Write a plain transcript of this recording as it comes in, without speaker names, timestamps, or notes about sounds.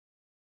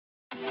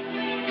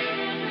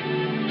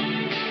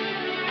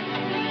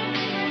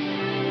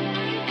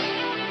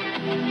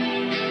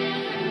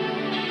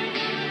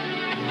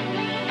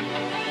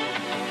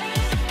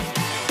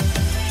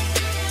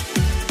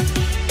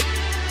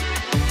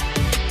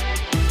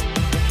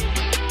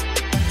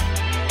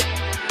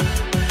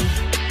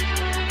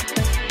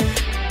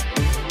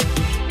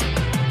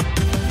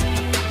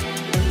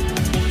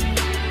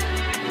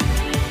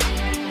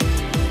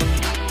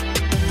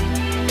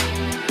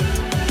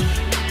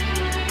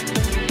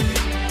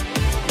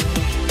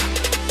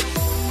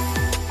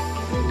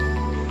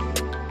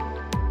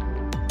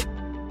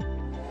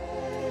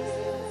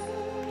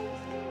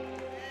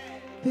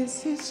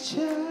It's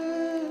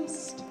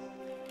just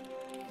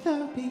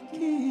the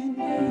beginning.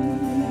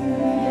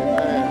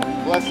 Amen.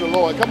 Bless the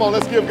Lord. Come on,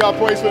 let's give God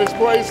praise for this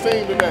praise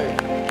team today.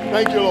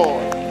 Thank you,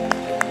 Lord.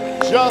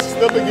 Just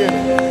the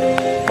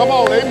beginning. Come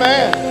on,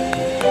 amen.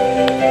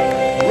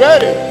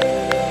 Ready,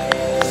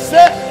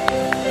 set,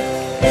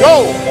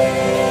 go.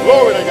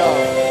 Glory to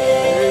God.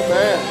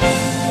 Amen.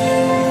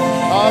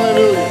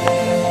 Hallelujah.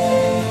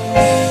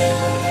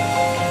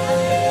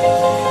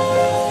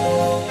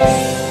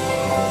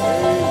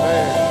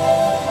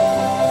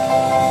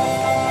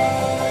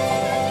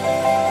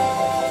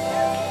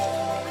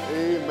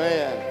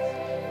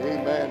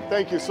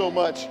 Thank you so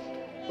much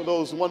for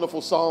those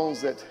wonderful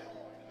songs that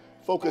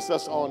focus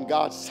us on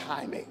God's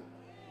timing.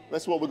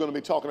 That's what we're going to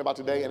be talking about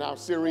today in our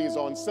series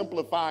on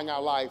simplifying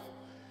our life,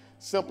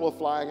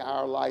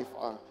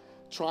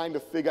 trying to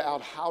figure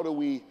out how do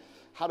we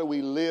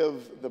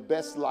live the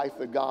best life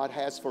that God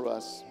has for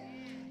us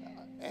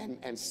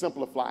and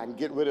simplify and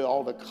get rid of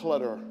all the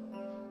clutter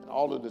and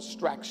all the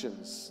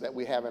distractions that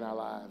we have in our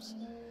lives.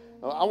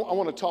 I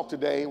want to talk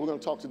today, we're going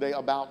to talk today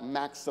about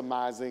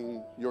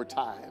maximizing your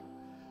time.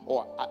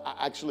 Or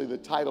actually the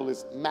title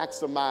is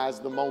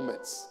Maximize the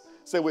Moments.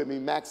 Say with me,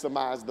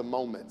 maximize the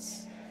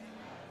moments.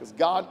 Because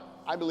God,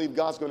 I believe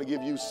God's going to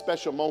give you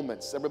special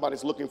moments.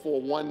 Everybody's looking for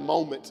one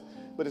moment,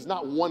 but it's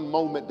not one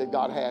moment that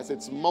God has,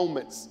 it's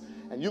moments.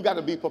 And you got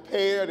to be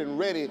prepared and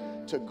ready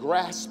to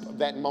grasp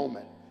that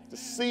moment, to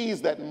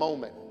seize that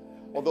moment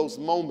or those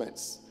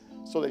moments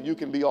so that you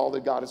can be all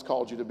that God has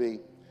called you to be.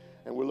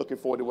 And we're looking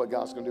forward to what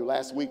God's going to do.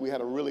 Last week we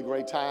had a really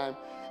great time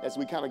as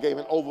we kind of gave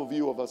an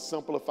overview of a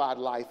simplified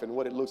life and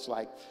what it looks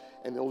like.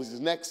 And over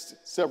these next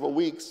several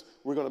weeks,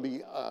 we're going to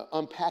be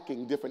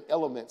unpacking different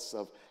elements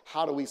of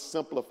how do we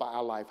simplify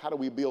our life? How do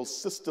we build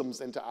systems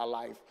into our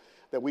life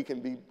that we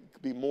can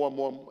be more and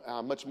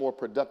more, much more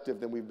productive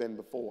than we've been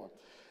before?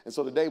 And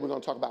so today we're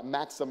going to talk about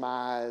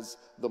maximize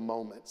the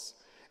moments.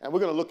 And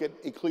we're going to look at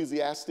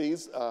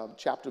Ecclesiastes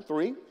chapter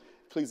 3.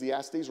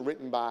 Ecclesiastes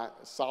written by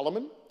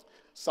Solomon.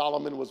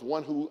 Solomon was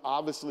one who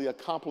obviously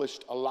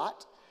accomplished a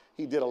lot.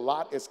 He did a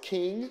lot as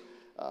king,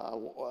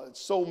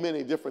 so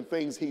many different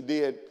things he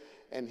did,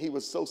 and he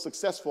was so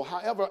successful.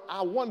 However,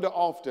 I wonder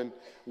often,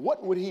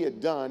 what would he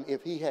have done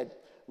if he had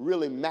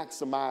really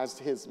maximized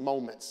his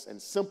moments and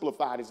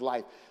simplified his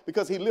life?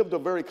 Because he lived a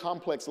very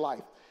complex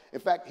life. In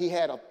fact, he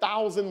had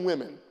 1,000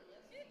 women.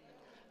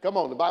 Come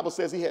on, the Bible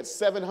says he had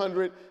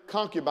 700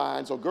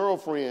 concubines or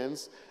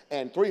girlfriends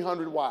and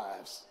 300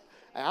 wives.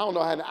 And I don't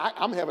know how,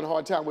 I'm having a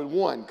hard time with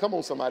one. Come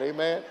on, somebody,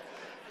 amen.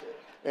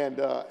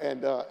 And I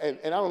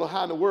don't know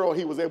how in the world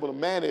he was able to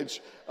manage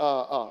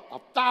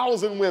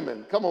 1,000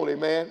 women. Come on,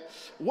 amen.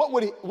 What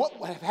would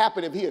have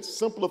happened if he had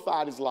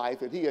simplified his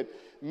life, if he had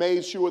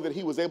made sure that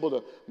he was able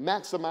to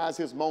maximize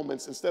his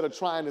moments instead of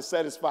trying to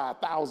satisfy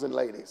 1,000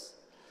 ladies,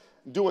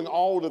 doing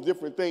all the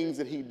different things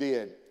that he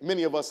did?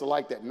 Many of us are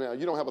like that. Now,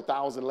 you don't have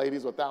 1,000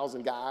 ladies or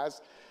 1,000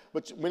 guys,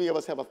 but many of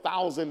us have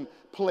 1,000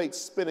 plates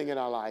spinning in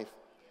our life.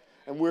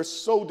 And we're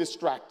so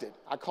distracted.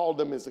 I called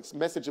them as a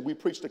message that we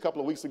preached a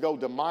couple of weeks ago,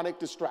 demonic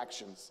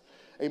distractions,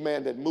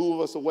 amen, that move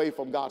us away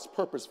from God's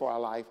purpose for our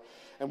life.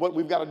 And what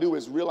we've got to do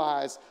is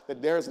realize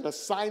that there's an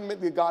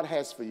assignment that God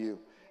has for you.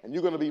 And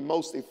you're going to be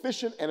most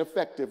efficient and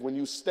effective when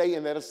you stay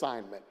in that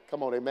assignment.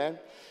 Come on, amen.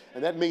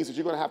 And that means that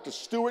you're going to have to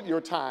steward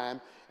your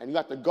time, and you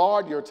have to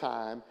guard your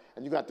time,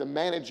 and you got to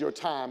manage your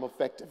time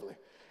effectively.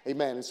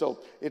 Amen. And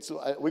so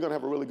we're going to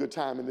have a really good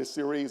time in this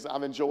series.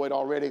 I've enjoyed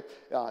already.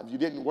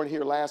 If you weren't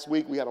here last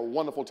week, we had a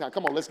wonderful time.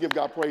 Come on, let's give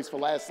God praise for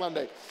last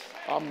Sunday.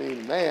 I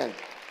mean, man.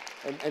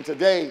 And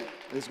today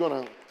is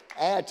going to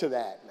add to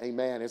that,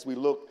 amen, as we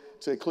look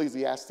to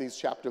Ecclesiastes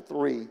chapter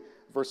 3,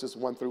 verses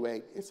 1 through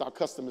 8. It's our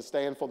custom to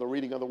stand for the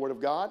reading of the Word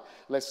of God.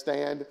 Let's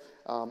stand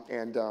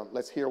and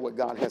let's hear what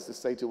God has to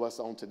say to us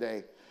on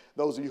today.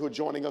 Those of you who are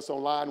joining us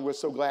online, we're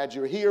so glad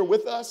you're here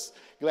with us.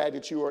 Glad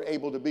that you are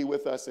able to be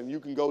with us, and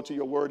you can go to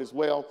your word as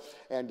well.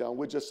 And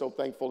we're just so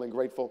thankful and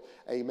grateful.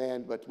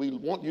 Amen. But we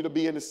want you to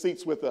be in the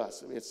seats with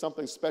us. It's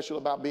something special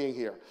about being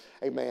here.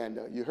 Amen.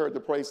 You heard the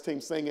praise team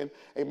singing.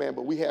 Amen.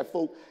 But we had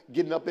folk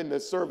getting up in the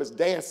service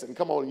dancing.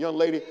 Come on, young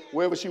lady,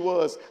 wherever she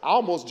was, I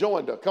almost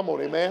joined her. Come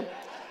on, amen.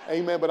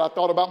 Amen. But I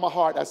thought about my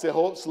heart. I said,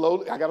 hold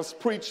slowly. I got to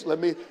preach. Let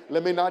me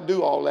not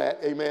do all that.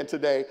 Amen.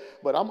 Today.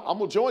 But I'm going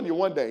to join you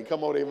one day.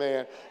 Come on.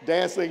 Amen.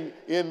 Dancing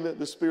in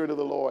the Spirit of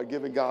the Lord,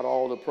 giving God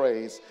all the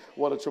praise.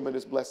 What a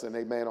tremendous blessing.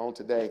 Amen. On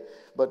today.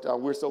 But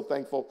we're so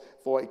thankful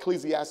for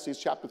Ecclesiastes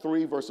chapter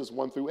 3, verses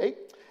 1 through 8.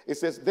 It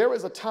says, there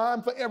is a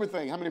time for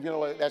everything. How many of you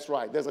know that's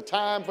right? There's a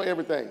time for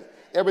everything.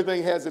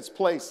 Everything has its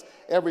place.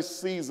 Every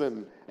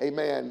season.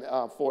 Amen.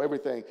 For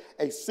everything.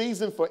 A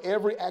season for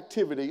every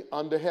activity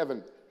under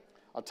heaven.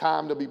 A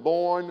time to be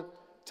born,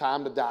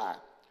 time to die,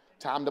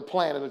 time to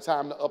plant and a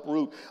time to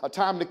uproot, a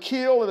time to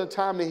kill and a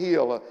time to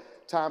heal, a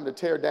time to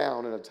tear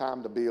down and a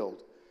time to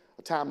build,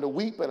 a time to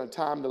weep and a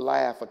time to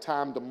laugh, a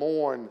time to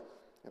mourn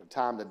and a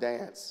time to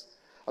dance,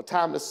 a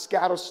time to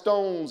scatter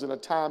stones and a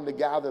time to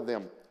gather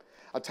them,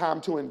 a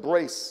time to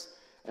embrace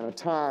and a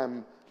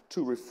time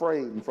to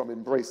refrain from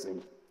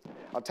embracing,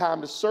 a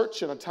time to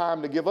search and a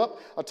time to give up,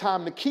 a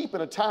time to keep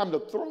and a time to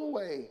throw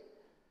away,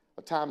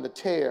 a time to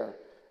tear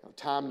and a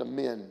time to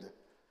mend,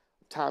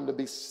 a time to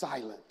be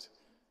silent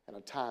and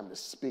a time to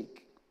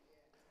speak,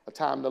 a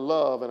time to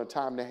love and a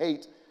time to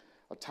hate,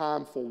 a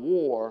time for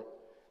war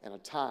and a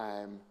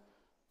time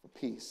for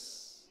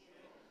peace.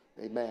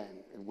 Amen.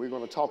 And we're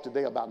going to talk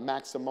today about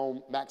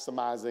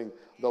maximizing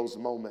those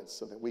moments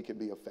so that we can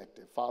be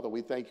effective. Father,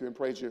 we thank you and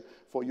praise you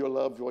for your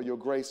love, for your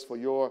grace, for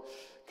your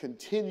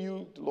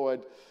continued,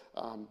 Lord,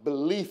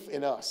 belief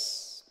in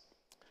us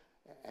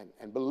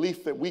and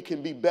belief that we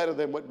can be better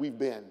than what we've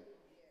been.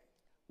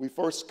 We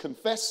first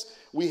confess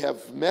we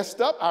have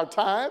messed up our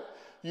time.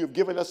 You have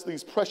given us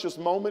these precious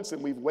moments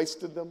and we've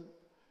wasted them.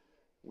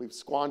 We've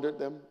squandered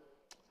them.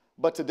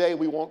 But today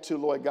we want to,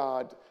 Lord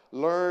God,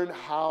 learn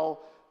how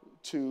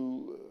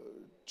to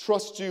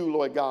trust you,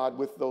 Lord God,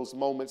 with those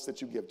moments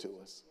that you give to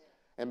us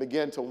and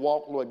begin to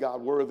walk, Lord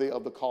God, worthy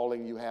of the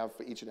calling you have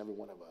for each and every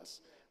one of us.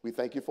 We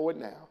thank you for it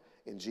now.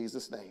 In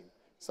Jesus' name,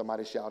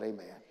 somebody shout amen.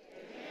 Amen.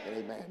 And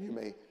amen. You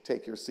may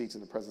take your seats in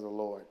the presence of the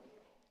Lord.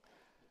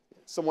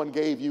 Someone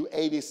gave you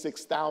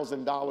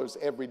 $86,000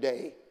 every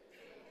day.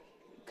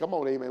 Come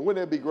on, amen.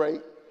 Wouldn't that be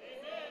great?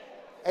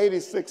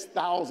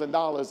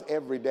 $86,000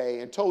 every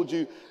day and told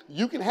you,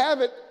 you can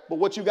have it, but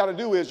what you got to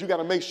do is you got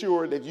to make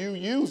sure that you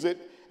use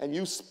it and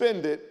you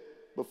spend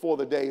it before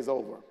the day is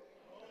over.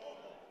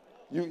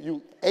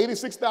 You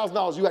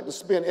 $86,000 you have to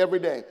spend every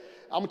day.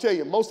 I'm going to tell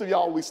you, most of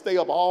y'all, we stay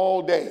up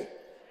all day.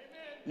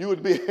 You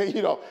would be,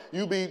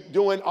 you'd be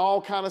doing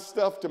all kind of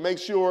stuff to make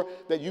sure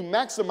that you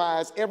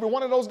maximize every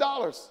one of those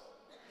dollars.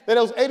 That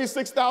those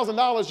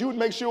 $86,000, you would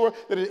make sure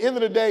that at the end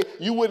of the day,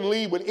 you wouldn't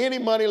leave with any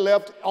money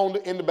left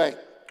in the bank.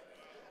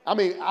 I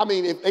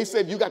mean, if they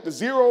said you got to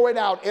zero it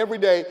out every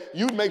day,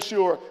 you'd make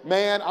sure,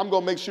 man, I'm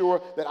going to make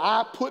sure that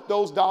I put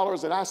those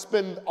dollars and I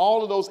spend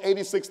all of those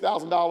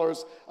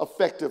 $86,000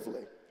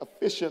 effectively,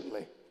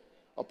 efficiently,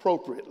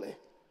 appropriately.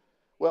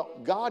 Well,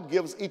 God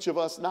gives each of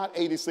us not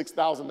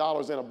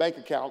 $86,000 in a bank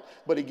account,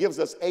 but he gives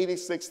us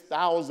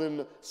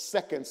 86,000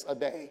 seconds a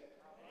day.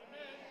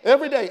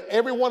 Every day,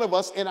 every one of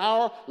us in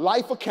our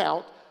life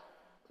account,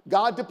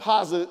 God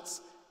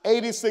deposits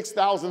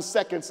 86,000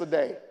 seconds a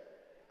day.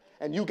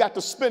 And you got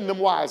to spend them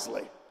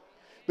wisely.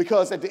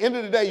 Because at the end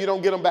of the day, you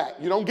don't get them back.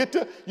 You don't get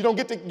to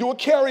do a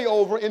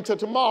carryover into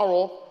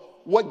tomorrow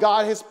what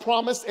God has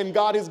promised and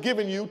God has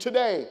given you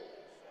today.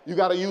 You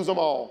got to use them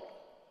all.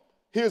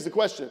 Here's the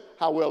question.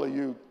 How well are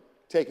you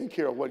taking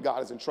care of what God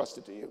has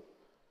entrusted to you?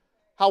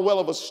 How well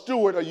of a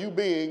steward are you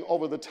being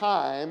over the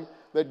time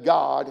that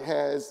God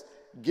has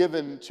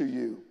given to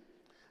you?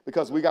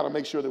 Because we got to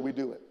make sure that we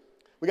do it.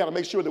 We got to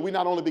make sure that we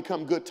not only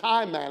become good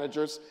time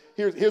managers.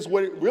 Here's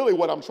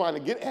what I'm trying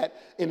to get at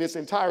in this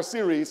entire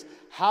series.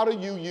 How do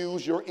you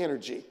use your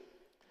energy?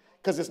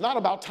 Because it's not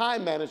about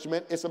time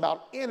management. It's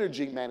about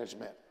energy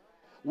management.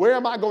 Where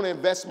am I going to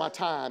invest my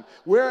time?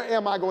 Where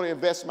am I going to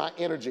invest my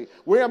energy?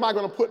 Where am I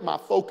going to put my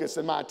focus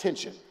and my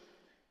attention?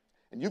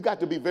 And you've got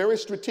to be very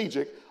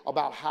strategic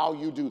about how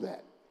you do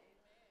that.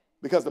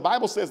 Because the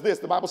Bible says this,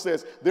 the Bible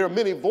says there are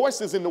many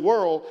voices in the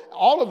world.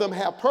 All of them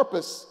have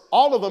purpose.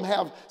 All of them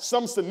have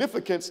some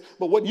significance.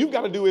 But what you've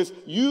got to do is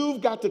you've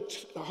got to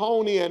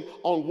hone in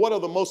on what are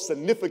the most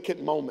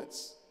significant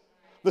moments.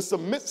 The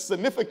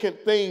significant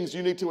things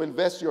you need to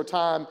invest your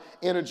time,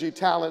 energy,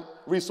 talent,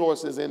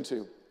 resources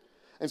into.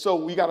 And so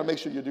we got to make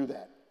sure you do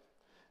that.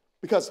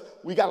 Because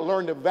we got to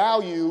learn to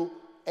value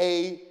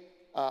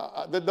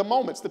the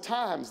moments, the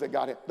times that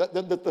God has,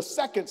 the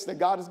seconds that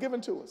God has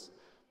given to us.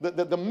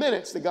 The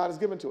minutes that God has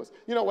given to us.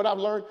 You know what I've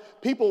learned?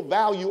 People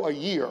value a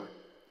year.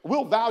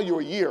 We'll value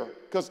a year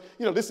because,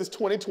 this is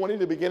 2020,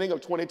 the beginning of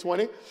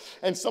 2020.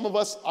 And some of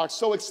us are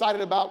so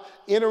excited about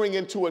entering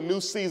into a new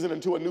season,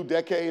 into a new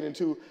decade,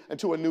 into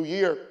a new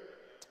year.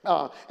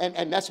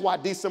 And that's why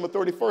December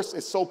 31st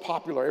is so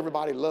popular.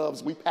 Everybody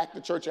loves. We pack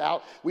the church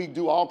out. We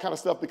do all kind of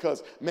stuff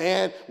because,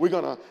 man, we're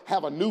going to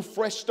have a new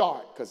fresh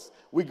start because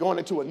we're going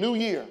into a new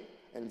year.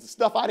 And the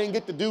stuff I didn't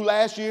get to do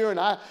last year and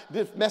I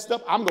did messed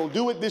up, I'm going to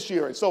do it this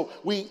year. And so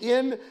we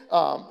end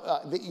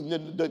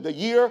the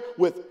year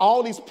with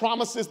all these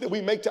promises that we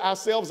make to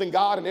ourselves and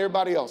God and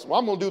everybody else. Well,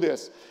 I'm going to do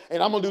this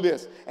and I'm going to do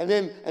this. And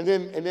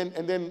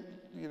then,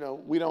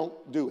 we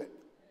don't do it.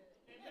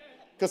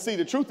 Because see,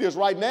 the truth is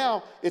right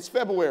now, it's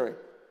February.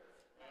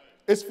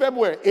 It's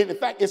February. In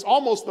fact, it's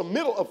almost the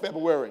middle of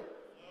February.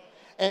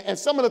 And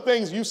some of the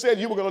things you said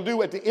you were going to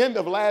do at the end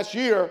of last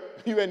year,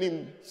 you hadn't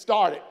even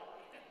started.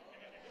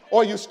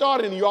 Or you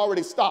started and you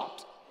already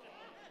stopped.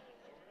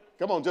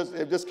 Come on,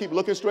 just keep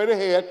looking straight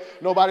ahead.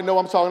 Nobody know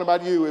I'm talking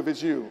about you if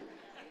it's you.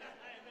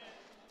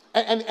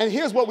 And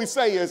here's what we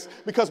say is,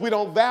 because we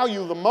don't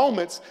value the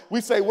moments, we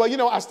say,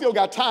 well, I still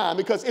got time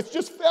because it's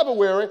just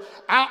February.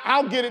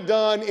 I'll get it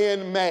done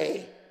in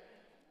May.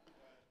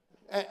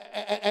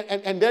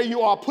 And there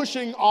you are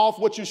pushing off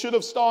what you should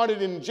have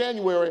started in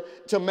January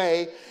to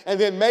May. And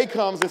then May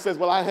comes and says,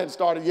 well, I hadn't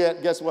started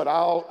yet. Guess what?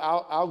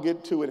 I'll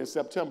get to it in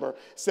September.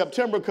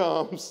 September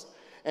comes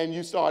and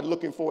you start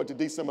looking forward to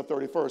December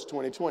 31st,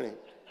 2020.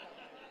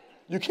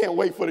 You can't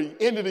wait for the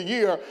end of the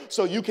year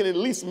so you can at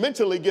least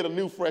mentally get a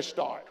new fresh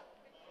start.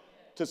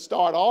 To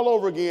start all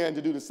over again,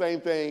 to do the same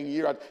thing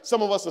year.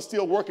 Some of us are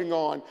still working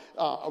on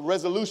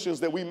resolutions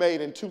that we made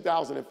in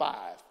 2005.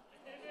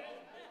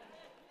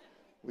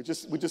 We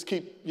just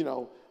keep,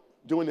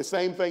 doing the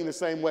same thing the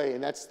same way,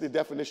 and that's the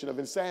definition of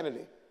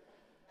insanity.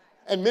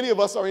 And many of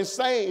us are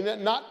insane,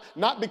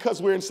 not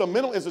because we're in some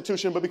mental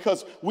institution, but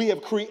because we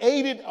have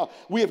created,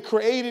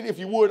 if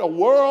you would, a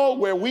world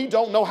where we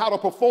don't know how to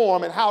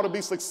perform and how to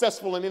be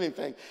successful in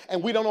anything.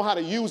 And we don't know how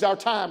to use our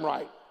time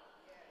right.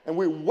 And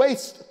we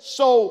waste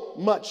so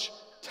much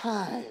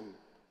time.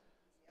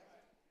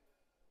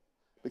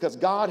 Because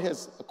God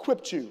has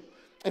equipped you.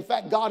 In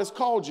fact, God has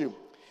called you.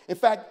 In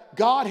fact,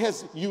 God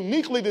has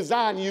uniquely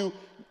designed you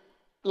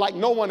like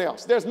no one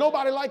else. There's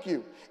nobody like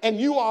you. And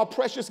you are a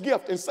precious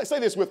gift. And say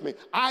this with me.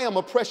 I am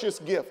a precious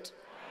gift.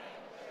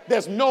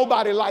 There's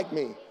nobody like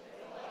me.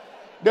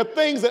 There are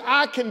things that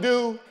I can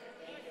do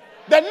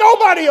that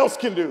nobody else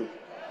can do.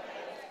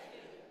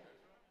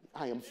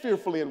 I am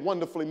fearfully and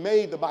wonderfully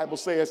made, the Bible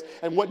says.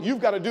 And what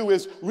you've got to do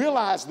is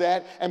realize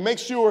that and make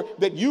sure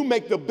that you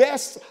make the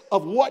best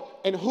of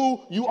what and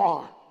who you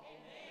are.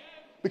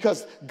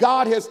 Because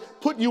God has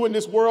put you in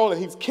this world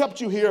and he's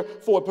kept you here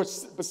for a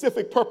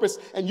specific purpose,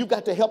 and you've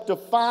got to help to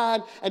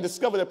find and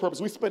discover that purpose.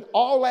 We spent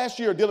all last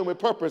year dealing with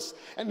purpose,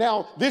 and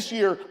now this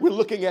year we're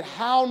looking at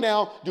how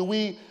do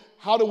we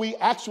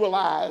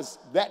actualize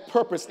that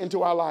purpose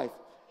into our life?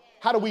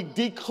 How do we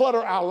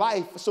declutter our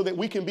life so that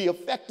we can be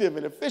effective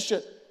and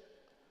efficient?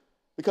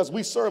 Because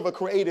we serve a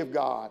creative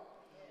God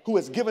who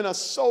has given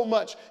us so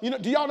much.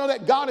 Do y'all know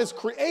that God is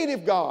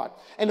creative God?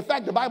 And in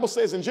fact, the Bible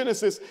says in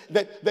Genesis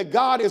that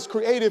God is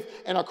creative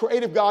and a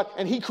creative God,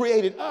 and he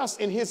created us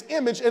in his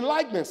image and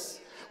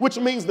likeness, which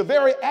means the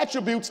very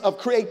attributes of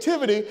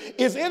creativity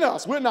is in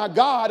us. We're not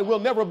God and we'll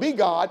never be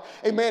God,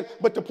 amen.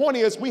 But the point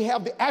is we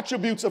have the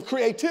attributes of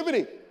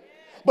creativity.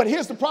 But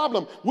here's the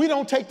problem. We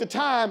don't take the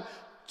time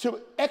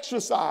to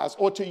exercise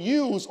or to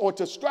use or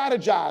to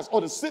strategize or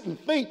to sit and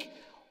think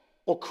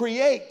or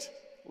create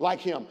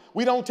like him.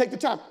 We don't take the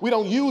time. We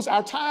don't use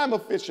our time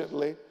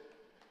efficiently.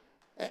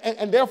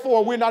 And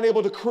therefore, we're not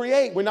able to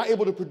create. We're not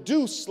able to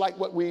produce like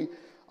what we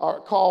are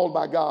called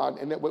by God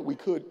and that what we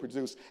could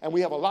produce. And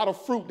we have a lot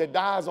of fruit that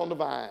dies on the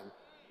vine.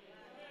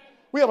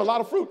 We have a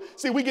lot of fruit.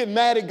 See, we get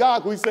mad at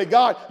God when we say,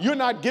 God, you're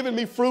not giving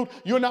me fruit.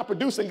 You're not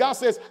producing. God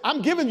says,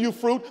 I'm giving you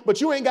fruit,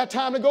 but you ain't got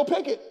time to go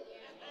pick it.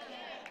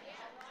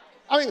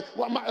 I mean,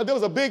 there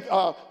was a big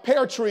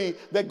pear tree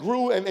that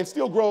grew and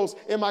still grows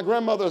in my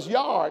grandmother's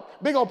yard.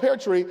 Big old pear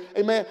tree,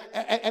 amen.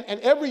 And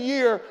every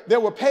year there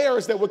were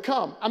pears that would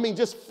come. I mean,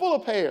 just full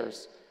of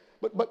pears.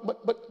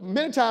 But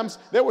many times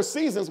there were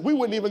seasons we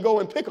wouldn't even go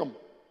and pick them.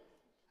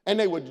 And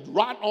they would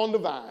rot on the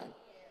vine.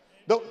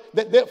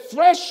 The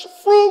fresh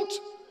fruit,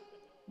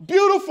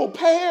 beautiful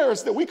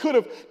pears that we could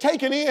have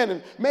taken in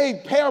and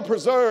made pear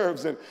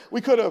preserves, and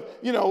we could have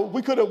had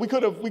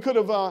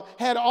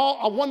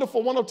a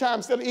wonderful time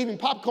instead of eating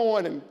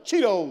popcorn and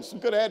Cheetos.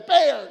 We could have had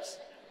pears,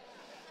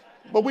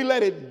 but we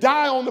let it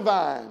die on the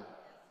vine.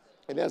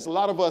 And there's a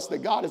lot of us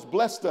that God has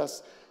blessed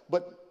us,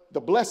 but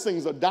the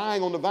blessings are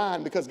dying on the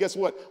vine because guess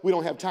what? We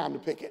don't have time to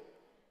pick it.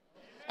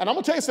 And I'm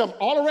going to tell you something,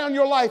 all around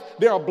your life,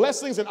 there are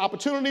blessings and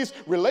opportunities,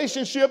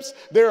 relationships.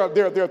 There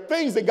are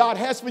things that God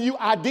has for you,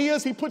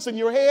 ideas he puts in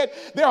your head.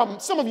 There are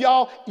some of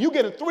y'all, you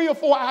get 3 or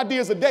 4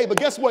 ideas a day, but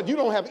guess what? You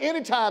don't have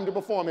any time to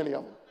perform any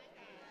of them.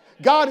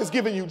 God has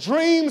given you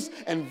dreams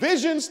and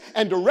visions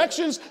and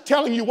directions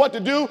telling you what to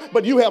do,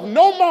 but you have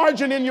no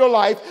margin in your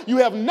life. You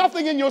have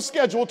nothing in your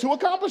schedule to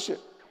accomplish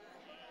it.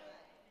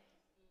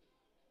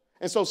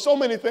 And so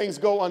many things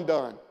go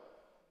undone.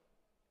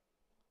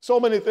 So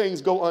many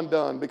things go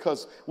undone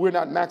because we're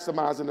not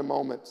maximizing the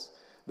moments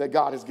that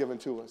God has given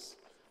to us.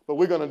 But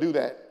we're going to do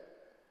that,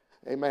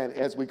 amen,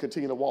 as we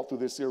continue to walk through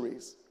this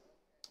series.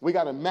 We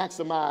got to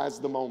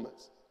maximize the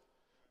moments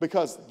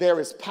because there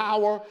is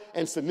power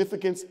and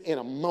significance in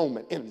a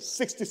moment, in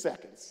 60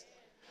 seconds.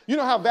 You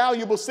know how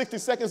valuable 60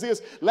 seconds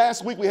is?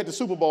 Last week we had the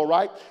Super Bowl,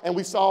 right? And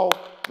we saw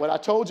what I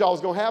told y'all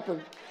was going to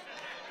happen.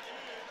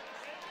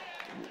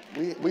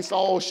 We saw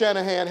old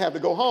Shanahan have to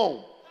go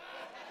home.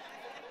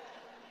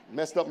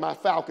 Messed up my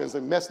Falcons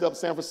and messed up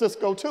San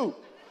Francisco too.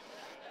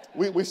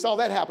 We saw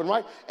that happen,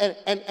 right? And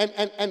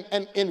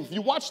if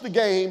you watched the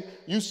game,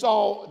 you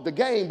saw the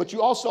game, but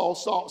you also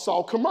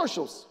saw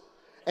commercials.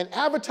 And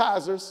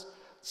advertisers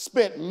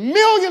spent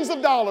millions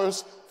of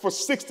dollars for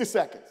 60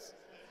 seconds.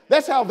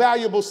 That's how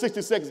valuable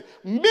 60 seconds.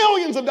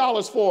 Millions of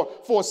dollars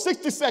for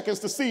 60 seconds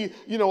to see,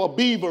 a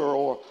beaver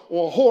or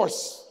a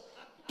horse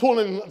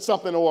pulling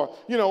something or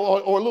a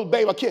little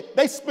baby, a kid.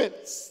 They spent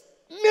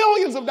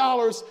millions of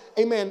dollars,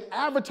 amen,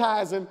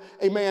 advertising,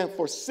 amen,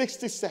 for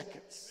 60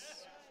 seconds.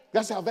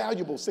 That's how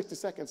valuable 60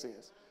 seconds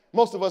is.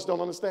 Most of us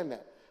don't understand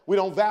that. We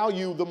don't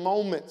value the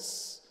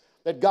moments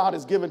that God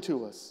has given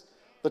to us,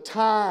 the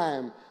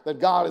time that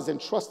God has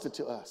entrusted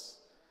to us.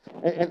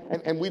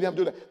 And we never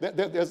do that.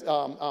 There's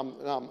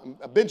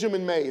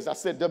Benjamin Mays. I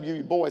said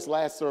W.E. Boyce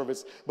last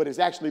service, but it's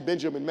actually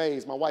Benjamin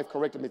Mays. My wife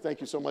corrected me. Thank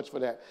you so much for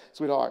that,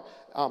 sweetheart.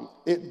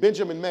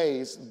 Benjamin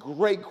Mays,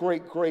 great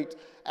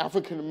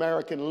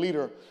African-American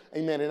leader,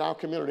 amen, in our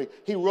community.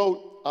 He wrote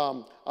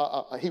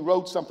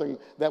something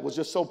that was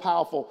just so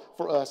powerful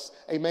for us,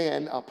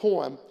 amen, a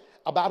poem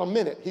about a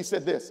minute. He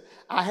said this: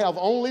 I have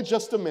only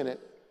just a minute,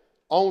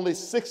 only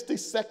 60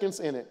 seconds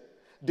in it.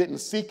 Didn't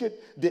seek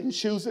it, didn't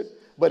choose it,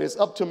 but it's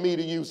up to me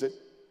to use it.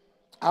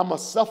 I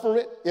must suffer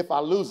it if I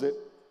lose it,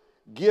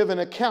 give an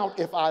account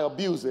if I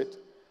abuse it.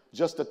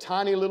 Just a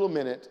tiny little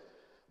minute,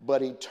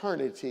 but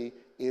eternity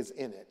is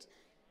in it.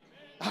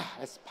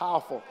 That's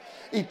powerful.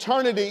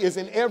 Eternity is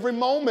in every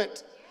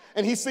moment.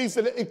 And he sees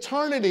that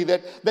eternity,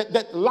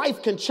 that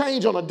life can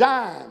change on a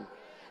dime,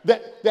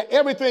 that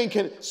everything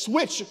can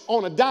switch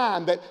on a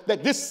dime,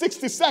 that this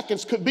 60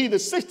 seconds could be the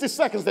 60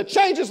 seconds that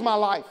changes my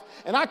life.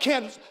 And I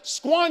can't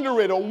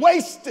squander it or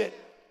waste it.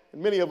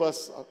 And many of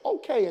us are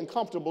okay and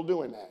comfortable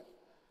doing that.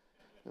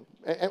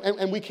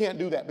 And we can't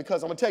do that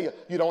because I'm going to tell you,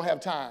 you don't have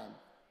time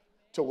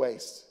to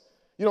waste.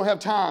 You don't have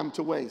time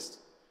to waste.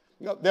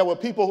 You know, there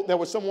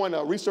was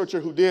a researcher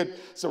who did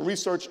some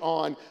research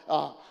on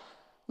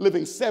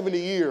living 70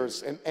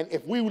 years. And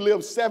if we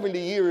lived 70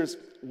 years,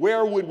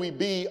 where would we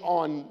be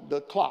on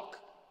the clock?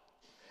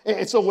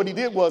 And so what he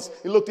did was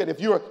he looked at, if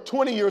you're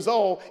 20 years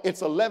old,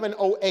 it's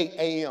 11:08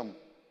 a.m.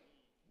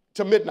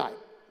 to midnight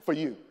for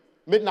you.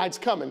 Midnight's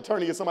coming.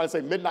 Turn to somebody and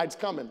say, midnight's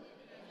coming.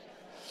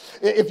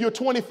 If you're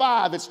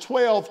 25, it's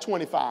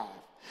 12:25.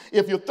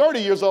 If you're 30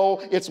 years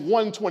old, it's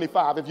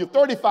 1:25. If you're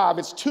 35,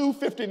 it's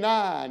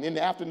 2:59 in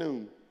the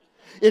afternoon.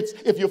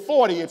 If you're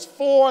 40, it's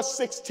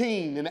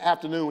 4:16 in the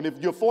afternoon. If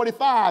you're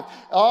 45,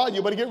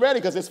 you better get ready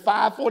because it's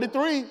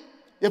 5:43.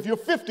 If you're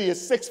 50,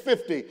 it's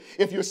 6:50.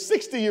 If you're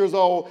 60 years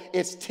old,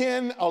 it's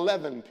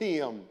 10:11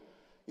 p.m.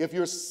 If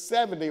you're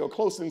 70 or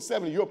close to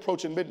 70, you're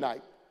approaching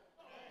midnight.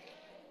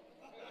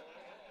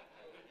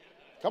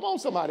 Come on,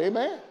 somebody,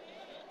 amen.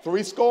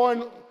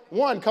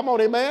 71, come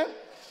on, amen.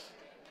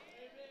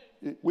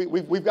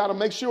 We've got to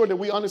make sure that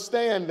we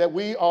understand that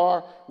we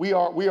are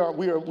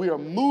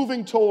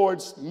moving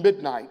towards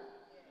midnight.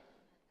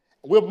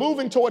 We're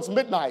moving towards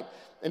midnight.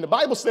 And the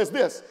Bible says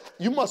this: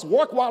 you must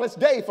work while it's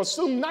day, for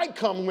soon night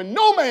comes when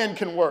no man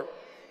can work.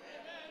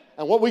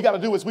 And what we got to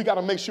do is we got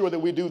to make sure that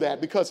we do that,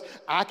 because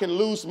I can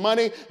lose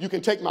money, you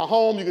can take my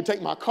home, you can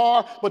take my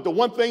car, but the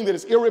one thing that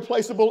is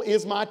irreplaceable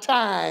is my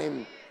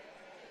time.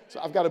 So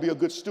I've got to be a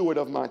good steward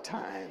of my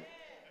time.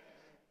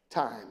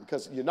 Time,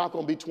 because you're not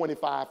going to be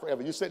 25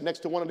 forever. You sit next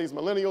to one of these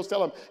millennials, tell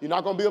them you're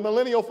not going to be a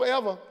millennial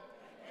forever,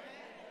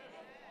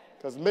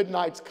 because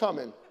midnight's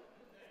coming.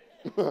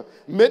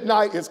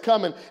 Midnight is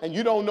coming, and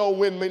you don't know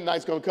when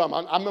midnight's going to come.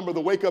 I remember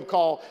the wake-up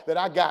call that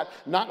I got.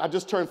 I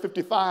just turned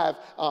 55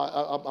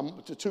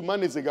 2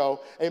 Mondays ago,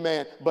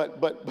 amen.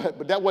 But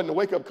that wasn't a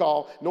wake-up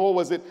call, nor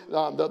was it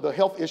the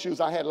health issues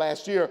I had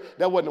last year.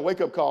 That wasn't a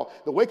wake-up call.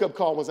 The wake-up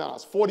call was when I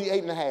was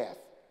 48 and a half.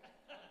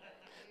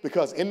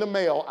 Because in the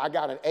mail, I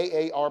got an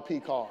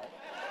AARP card.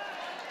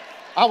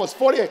 I was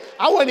 48.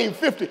 I wasn't even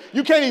 50.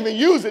 You can't even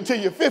use it till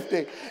you're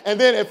 50. And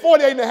then at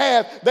 48 and a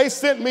half, they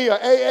sent me an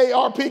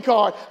AARP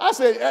card. I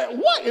said,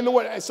 what in the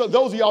world? So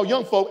those of y'all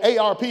young folk,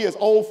 ARP is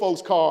old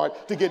folks card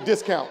to get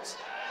discounts.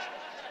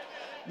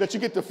 That you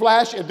get to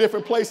flash at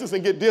different places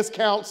and get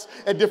discounts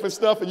at different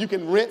stuff, and you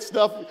can rent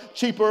stuff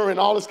cheaper and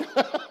all this.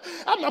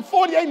 I'm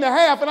 48 and a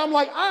half, and I'm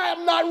like, I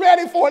am not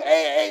ready for an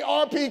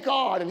AARP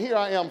card. And here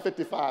I am,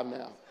 55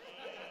 now.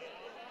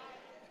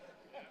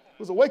 It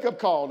was a wake-up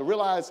call to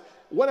realize,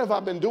 what have I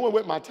been doing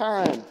with my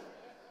time?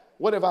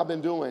 What have I been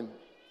doing?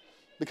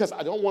 Because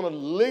I don't want to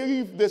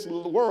leave this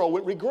world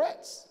with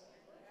regrets.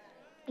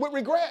 With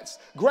regrets.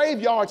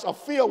 Graveyards are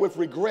filled with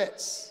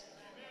regrets.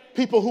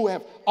 People who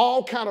have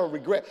all kind of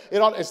regret.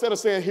 Instead of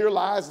saying, here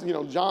lies,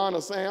 John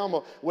or Sam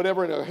or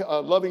whatever, a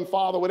loving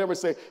father, whatever,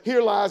 say,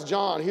 here lies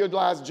John, here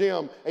lies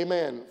Jim,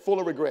 amen, full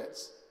of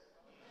regrets.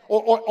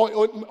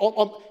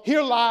 Or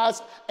here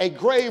lies a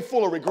grave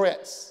full of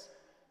regrets.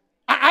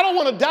 I don't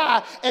want to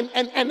die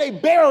and they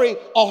bury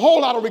a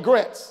whole lot of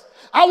regrets.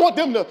 I want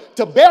them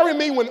to bury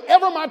me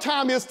whenever my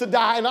time is to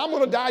die, and I'm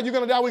going to die, you're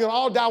going to die, we're going to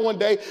all die one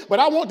day, but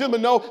I want them to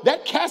know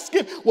that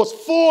casket was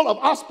full of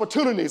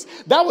opportunities.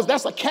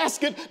 That's a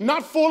casket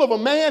not full of a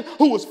man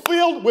who was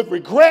filled with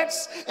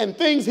regrets and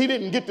things he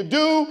didn't get to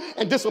do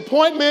and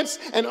disappointments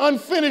and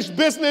unfinished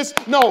business.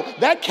 No,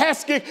 that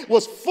casket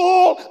was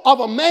full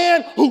of a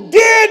man who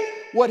did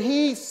what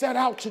he set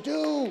out to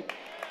do.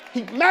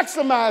 He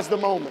maximized the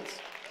moments.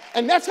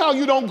 And that's how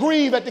you don't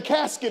grieve at the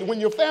casket when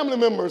your family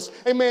members,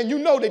 amen, you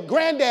know that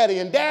granddaddy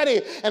and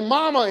daddy and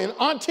mama and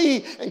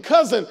auntie and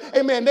cousin,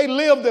 amen, they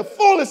live the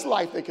fullest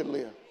life they could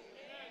live.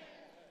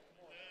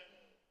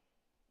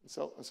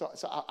 So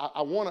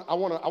I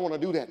want to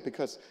do that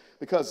because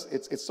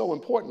it's so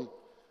important.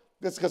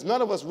 That's because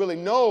none of us really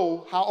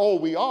know how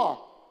old we are.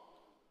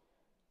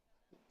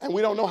 And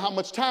we don't know how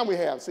much time we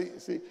have.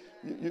 See,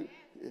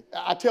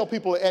 I tell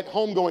people at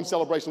homegoing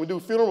celebration, we do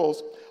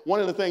funerals, one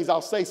of the things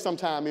I'll say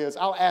sometime is,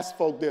 I'll ask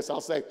folk this,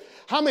 I'll say,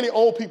 how many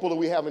old people do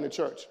we have in the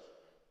church?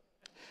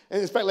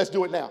 And in fact, let's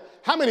do it now.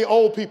 How many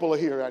old people are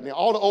here right now?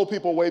 All the old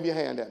people, wave your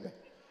hand at me.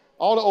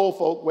 All the old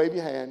folk, wave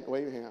your hand,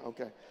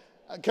 okay.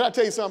 Can I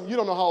tell you something? You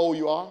don't know how old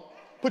you are.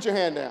 Put your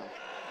hand down.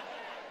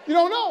 You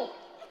don't know.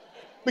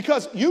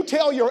 Because you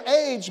tell your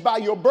age by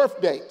your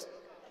birth date.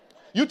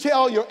 You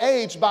tell your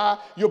age by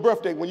your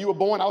birthday. When you were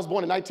born, I was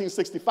born in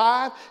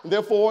 1965, and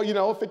therefore,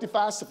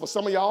 55, for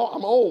some of y'all,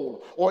 I'm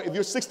old. Or if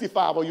you're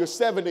 65 or you're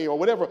 70 or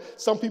whatever,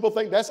 some people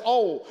think that's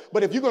old.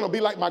 But if you're going to be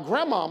like my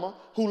grandmama,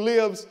 who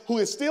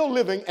is still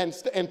living and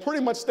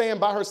pretty much staying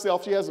by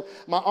herself,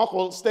 my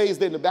uncle stays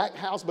there in the back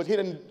house, but he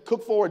didn't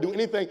cook for her, do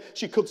anything.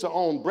 She cooks her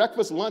own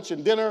breakfast, lunch,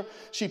 and dinner.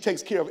 She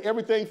takes care of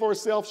everything for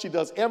herself. She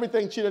does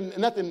everything. She doesn't,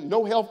 nothing,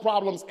 no health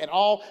problems at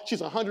all. She's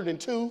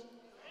 102.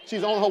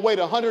 She's on her way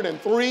to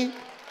 103.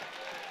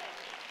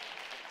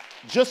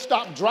 Just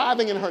stopped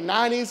driving in her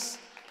 90s.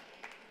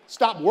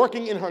 Stopped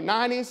working in her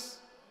 90s.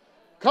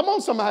 Come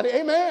on, somebody.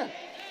 Amen.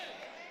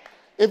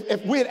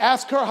 If we had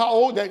asked her how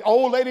old, that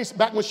old lady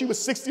back when she was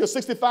 60 or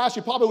 65,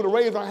 she probably would have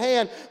raised her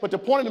hand. But the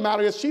point of the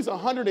matter is she's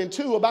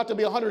 102, about to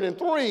be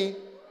 103.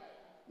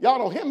 Y'all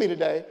don't hear me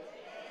today.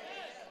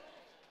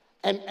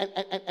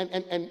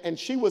 And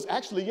she was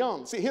actually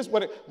young. See, here's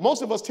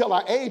most of us tell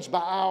our age by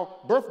our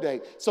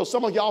birthday. So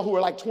some of y'all who are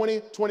like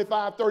 20,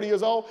 25, 30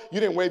 years old, you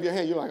didn't wave your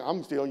hand. You're like,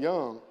 I'm still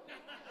young.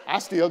 I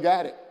still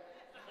got it.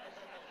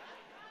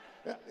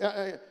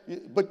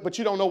 But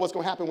you don't know what's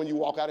going to happen when you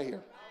walk out of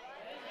here.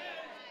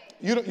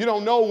 You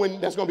don't know when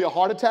there's going to be a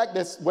heart attack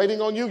that's waiting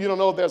on you. You don't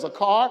know if there's a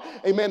car,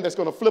 amen, that's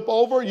going to flip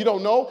over. You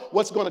don't know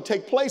what's going to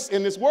take place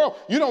in this world.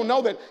 You don't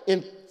know that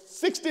in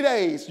 60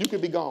 days you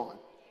could be gone.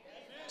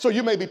 So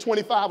you may be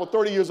 25 or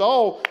 30 years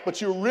old,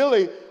 but you're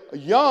really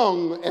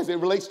young as it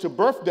relates to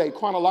birthday,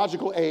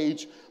 chronological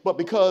age, but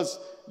because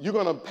you're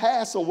going to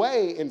pass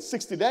away in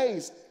 60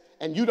 days,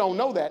 and you don't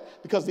know that,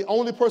 because the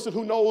only person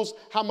who knows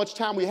how much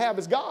time we have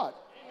is God.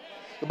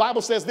 The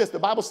Bible says this. The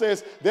Bible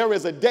says there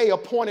is a day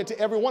appointed to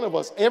every one of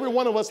us. Every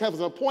one of us has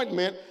an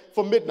appointment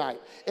for midnight.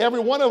 Every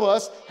one of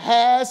us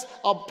has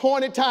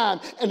appointed time,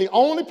 and the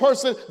only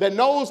person that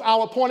knows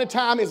our appointed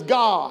time is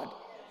God.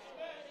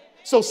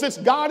 So since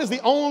God is the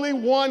only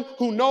one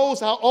who knows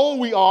how old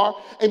we are,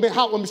 amen,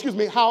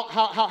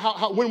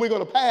 when we're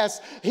going to pass,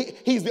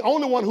 he's the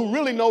only one who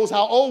really knows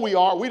how old we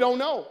are. We don't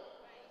know.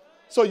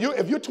 So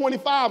if you're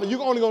 25 and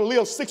you're only going to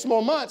live 6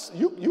 more months,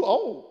 you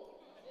old.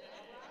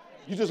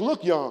 You just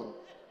look young.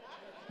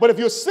 But if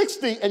you're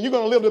 60 and you're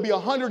going to live to be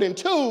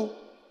 102,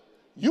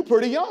 you're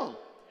pretty young.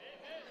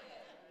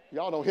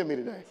 Y'all don't hear me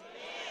today.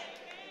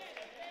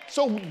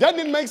 So doesn't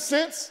it make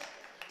sense?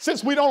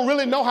 Since we don't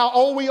really know how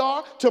old we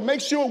are, to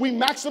make sure we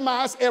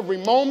maximize every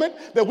moment,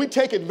 that we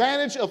take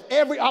advantage of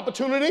every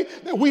opportunity,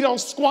 that we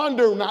don't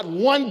squander not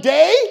one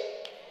day,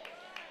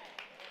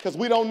 because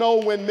we don't know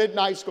when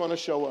midnight's going to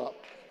show up.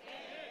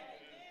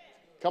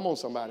 Come on,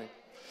 somebody.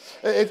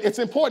 It's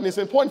important. It's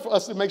important for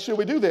us to make sure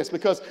we do this,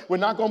 because we're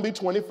not going to be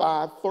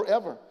 25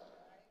 forever.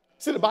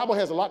 See, the Bible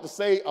has a lot to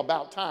say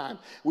about time.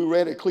 We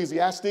read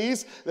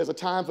Ecclesiastes. There's a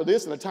time for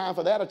this and a time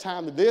for that, a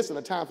time for this and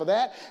a time for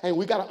that. And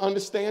we got to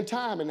understand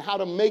time and how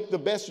to make the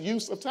best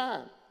use of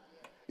time.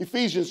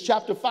 Ephesians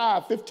chapter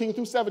 5, 15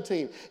 through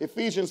 17.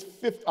 Ephesians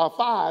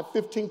 5,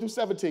 15 through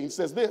 17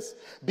 says this: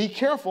 be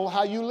careful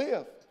how you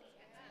live.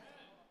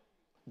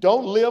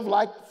 Don't live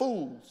like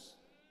fools,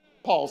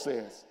 Paul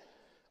says.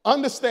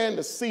 Understand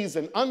the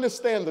season,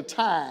 understand the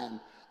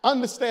time,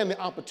 understand the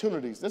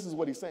opportunities. This is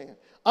what he's saying.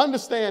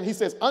 Understand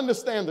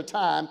the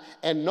time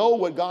and know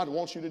what God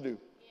wants you to do.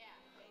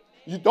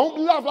 You don't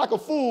live like a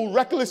fool,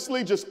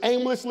 recklessly, just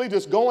aimlessly,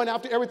 just going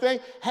after everything.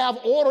 Have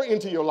order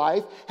into your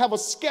life. Have a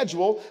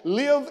schedule.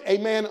 Live,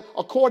 amen,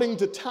 according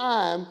to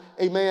time,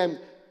 amen,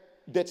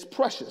 that's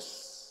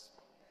precious.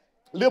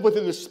 Live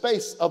within the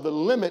space of the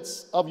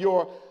limits of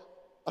your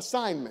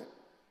assignment,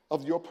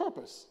 of your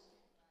purpose.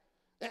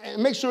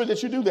 And make sure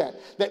that you do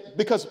that.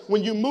 Because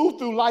when you move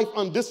through life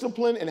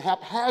undisciplined and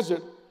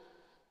haphazard,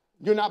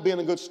 you're not being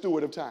a good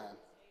steward of time.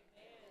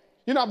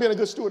 You're not being a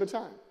good steward of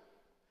time.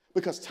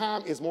 Because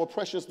time is more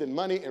precious than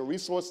money and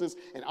resources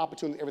and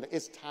opportunity, everything.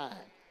 It's time.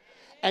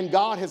 And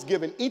God has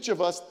given each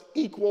of us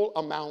equal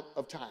amount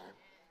of time.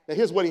 Now,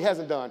 here's what he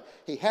hasn't done.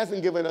 He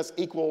hasn't given us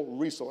equal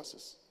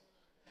resources.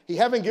 He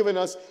hasn't given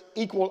us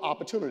equal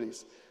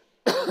opportunities.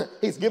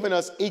 He's given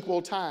us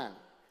equal time.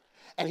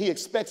 And he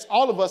expects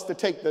all of us to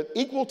take the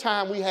equal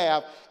time we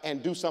have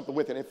and do something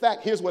with it. In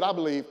fact, here's what I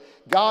believe.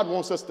 God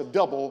wants us to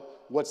double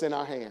what's in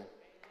our hand,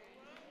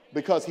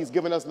 because he's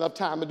given us enough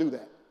time to do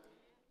that.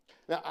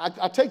 Now,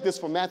 I take this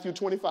from Matthew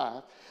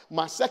 25.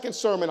 My second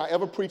sermon I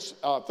ever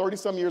preached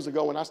 30-some years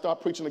ago when I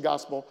started preaching the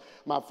gospel.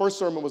 My first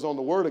sermon was on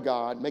the Word of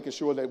God, making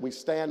sure that we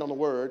stand on the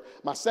Word.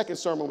 My second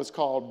sermon was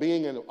called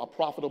Being a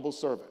Profitable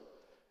Servant.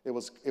 It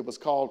was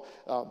called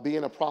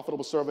Being a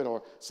Profitable Servant,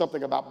 or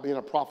something about being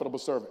a profitable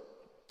servant.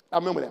 I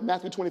remember that,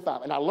 Matthew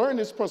 25. And I learned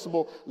this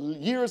principle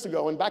years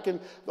ago, and back in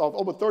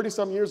over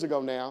 30-some years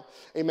ago now,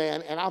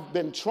 amen, and I've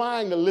been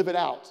trying to live it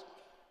out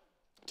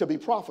to be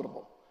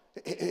profitable.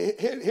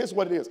 Here's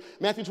what it is.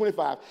 Matthew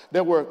 25,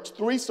 there were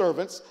 3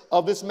 servants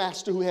of this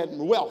master who had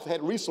wealth,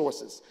 had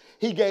resources.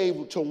 He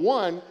gave to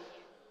one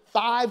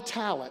 5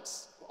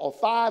 talents or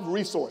 5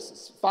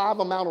 resources, 5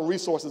 amount of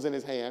resources in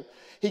his hand.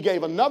 He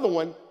gave another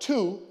one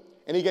 2,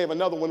 and he gave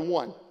another one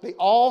 1. They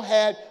all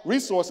had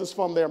resources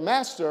from their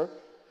master,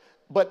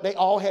 but they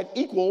all had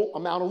equal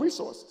amount of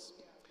resources.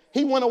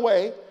 He went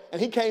away,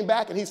 and he came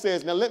back, and he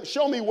says, now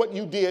show me what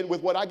you did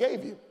with what I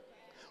gave you.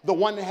 The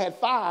one that had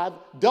 5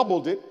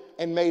 doubled it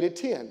and made it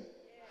 10.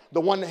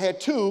 The one that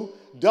had 2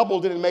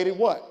 doubled it and made it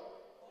what?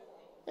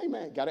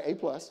 Amen. Got an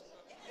A+.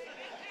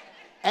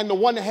 And the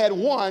one that had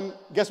 1,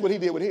 guess what he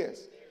did with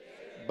his?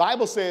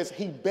 Bible says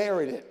he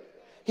buried it.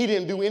 He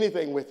didn't do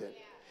anything with it.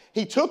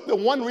 He took the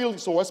one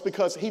resource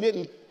because he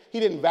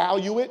didn't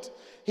value it.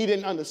 He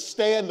didn't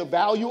understand the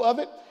value of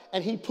it.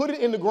 And he put it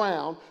in the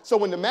ground. So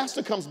when the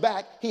master comes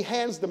back, he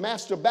hands the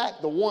master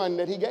back the one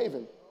that he gave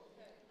him.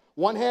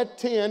 One had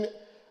 10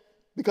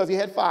 because he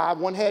had 5.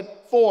 One had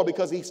 4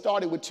 because he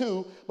started with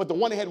 2. But the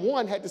one that had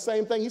 1 had the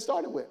same thing he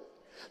started with.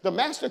 The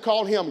master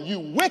called him,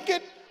 you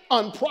wicked,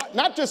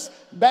 not just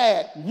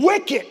bad,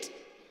 wicked.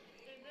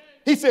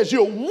 He says,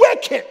 you're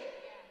wicked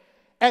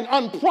and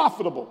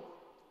unprofitable.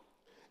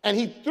 And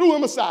he threw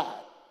him aside.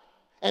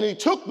 And he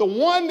took the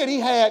one that he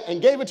had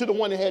and gave it to the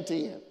one that had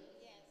 10.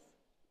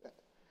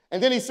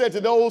 And then he said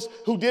to those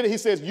who did it, he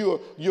says, you're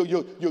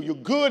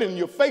good and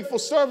you're faithful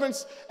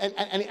servants, and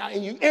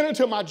you enter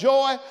into my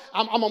joy.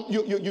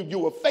 You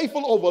were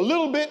faithful over a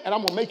little bit, and I'm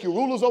going to make you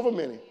rulers over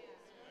many.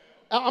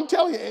 I'm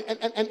telling you,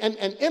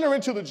 and enter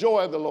into the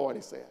joy of the Lord,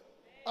 he said.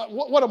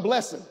 What a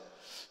blessing.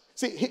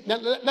 See, now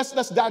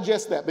let's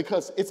digest that,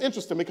 because it's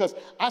interesting, because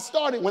I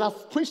started, when I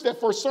preached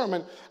that first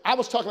sermon, I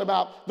was talking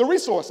about the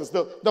resources,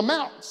 the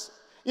mountains.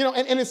 You know,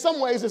 and in some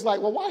ways it's like,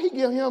 well, why he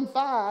give him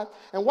 5,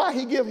 and why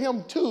he give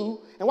him 2,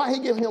 and why he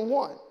give him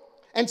 1?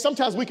 And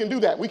sometimes we can do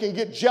that. We can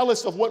get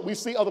jealous of what we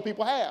see other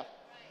people have.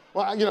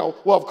 Well, you know,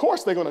 well, of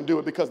course they're going to do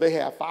it because they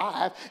have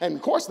 5, and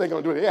of course they're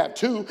going to do it. They have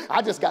 2.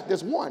 I just got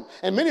this 1.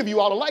 And many of you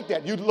ought to like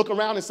that. You look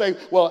around and say,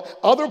 well,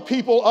 other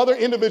people, other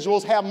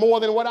individuals have more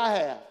than what I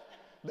have.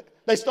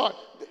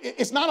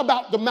 It's not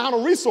about the amount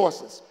of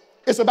resources.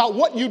 It's about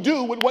what you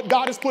do with what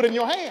God has put in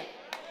your hand.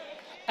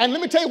 And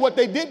let me tell you what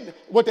they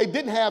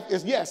didn't have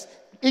is, yes,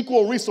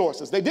 equal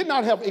resources. They did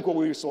not have equal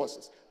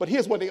resources. But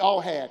here's what they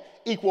all had.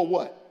 Equal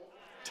what?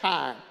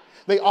 Time.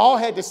 They all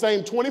had the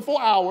same 24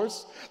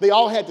 hours. They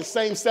all had the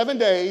same 7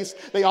 days.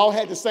 They all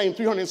had the same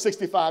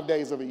 365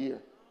 days of a year.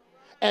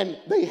 And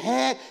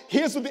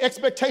here's the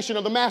expectation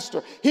of the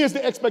master. Here's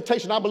the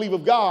expectation, I believe,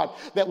 of God,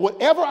 that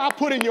whatever I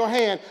put in your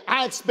hand,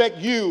 I expect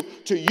you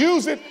to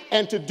use it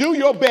and to do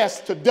your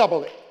best to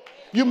double it.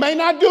 You may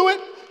not do it.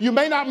 You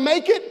may not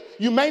make it.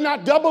 You may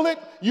not double it.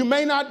 You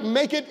may not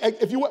make it,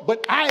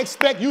 but I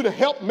expect you to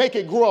help make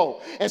it grow.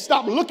 And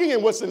stop looking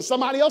at what's in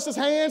somebody else's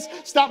hands.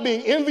 Stop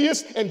being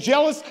envious and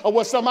jealous of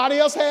what somebody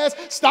else has.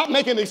 Stop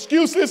making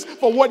excuses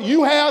for what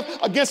you have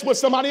against what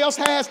somebody else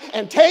has.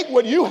 And take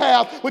what you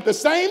have with the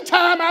same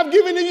time I've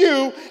given to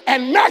you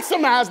and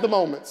maximize the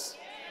moments.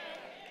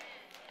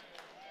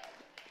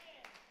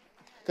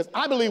 Because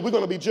I believe we're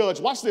going to be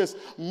judged, watch this,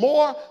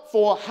 more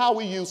for how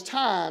we use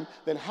time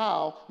than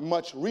how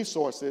much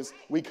resources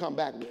we come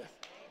back with.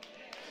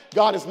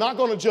 God is not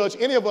going to judge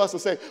any of us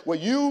and say, well,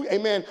 you,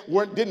 amen,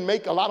 didn't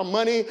make a lot of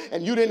money,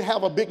 and you didn't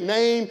have a big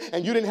name,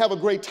 and you didn't have a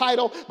great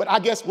title. But I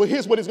guess, well,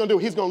 here's what he's going to do.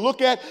 He's going to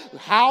look at,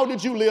 how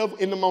did you live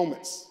in the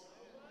moments?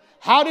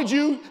 How did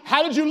you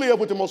live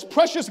with the most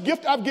precious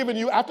gift I've given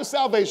you after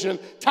salvation,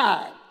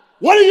 time?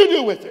 What do you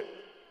do with it?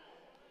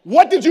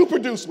 What did you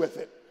produce with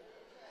it?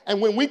 And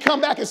when we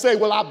come back and say,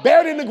 well, I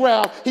buried it in the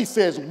ground, he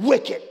says,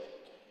 wicked.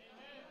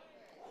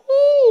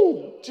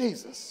 Woo,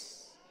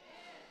 Jesus.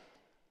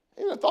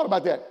 You ever thought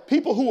about that?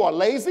 People who are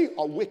lazy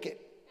are wicked.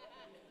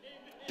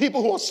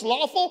 People who are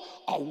slothful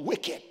are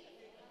wicked.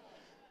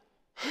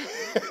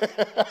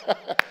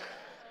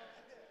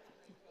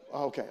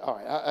 Okay, all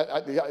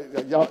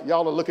right.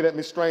 Y'all are looking at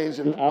me strange,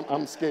 and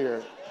I'm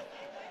scared.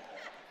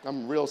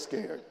 I'm real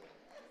scared.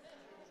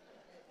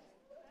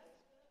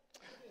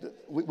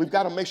 We've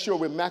got to make sure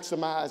we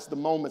maximize the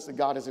moments that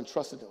God has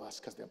entrusted to us,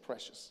 because they're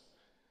precious.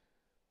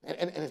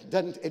 And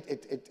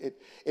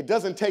it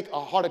doesn't take a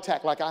heart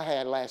attack like I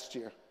had last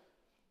year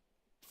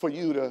for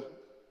you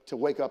to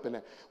wake up in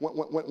that.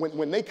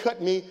 When they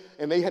cut me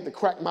and they had to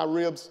crack my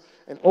ribs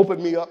and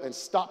open me up and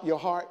stop your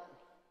heart,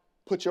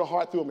 put your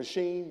heart through a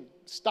machine,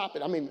 stop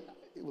it. I mean,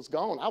 it was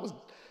gone. I was,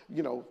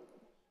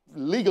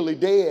 legally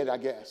dead, I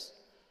guess.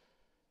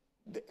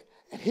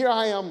 And here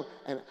I am,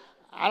 and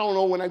I don't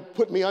know when they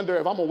put me under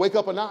if I'm going to wake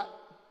up or not.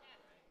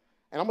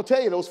 And I'm going to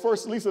tell you, those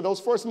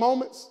first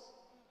moments,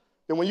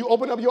 that when you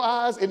open up your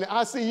eyes in the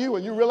ICU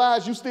and you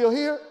realize you're still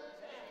here,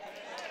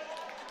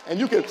 and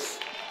you can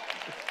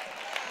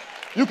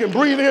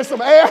breathe in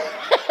some air.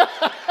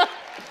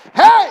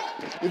 Hey,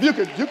 if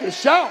you can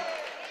shout.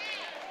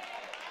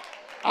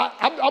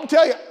 I'll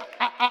tell you,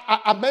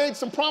 I made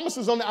some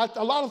promises on that.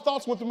 A lot of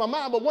thoughts went through my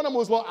mind, but one of them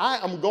was, Lord,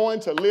 I am going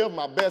to live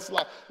my best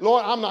life.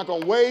 Lord, I'm not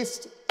going to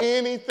waste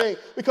anything.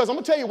 Because I'm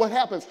going to tell you what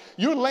happens.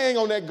 You're laying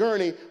on that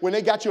gurney when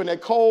they got you in that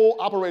cold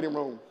operating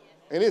room,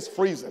 and it's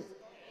freezing.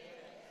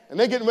 And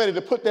they're getting ready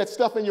to put that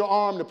stuff in your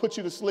arm to put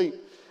you to sleep.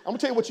 I'm going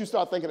to tell you what you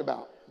start thinking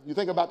about. You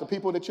think about the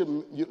people that you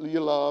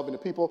love and the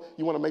people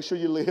you want to make sure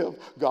you live.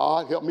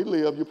 God, help me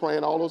live. You're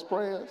praying all those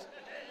prayers.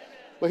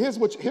 But here's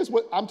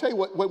what I'm telling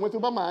you what went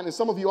through my mind, and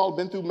some of you all have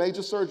been through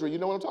major surgery. You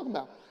know what I'm talking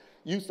about.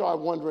 You start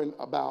wondering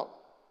about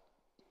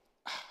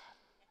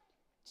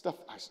stuff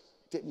I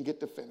didn't get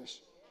to finish.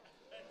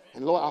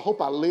 And Lord, I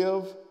hope I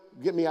live.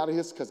 Get me out of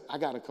here because I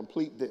got to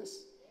complete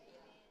this.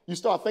 You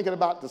start thinking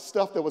about the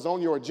stuff that was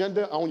on your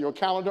agenda, on your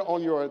calendar,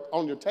 on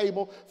your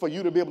table for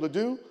you to be able to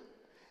do.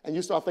 And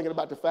you start thinking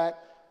about the fact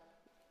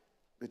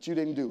that you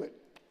didn't do it.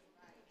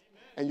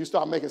 And you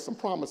start making some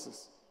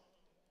promises.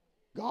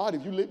 God,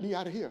 if you let me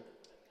out of here.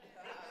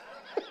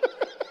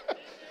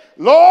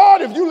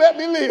 Lord, if you let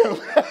me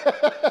live,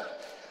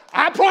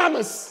 I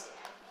promise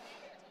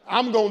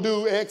I'm going to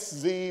do X,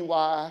 Z,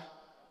 Y.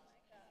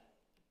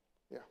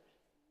 Yeah.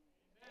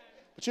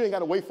 But you ain't got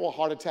to wait for a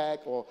heart attack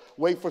or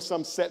wait for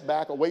some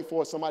setback or wait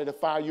for somebody to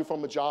fire you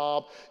from a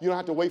job. You don't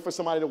have to wait for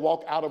somebody to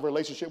walk out of a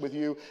relationship with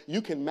you.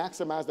 You can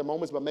maximize the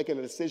moments by making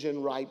a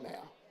decision right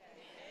now.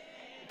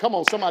 Come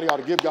on, somebody ought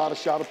to give God a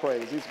shout of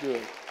praise. He's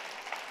good.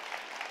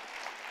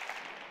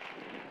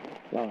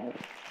 All right.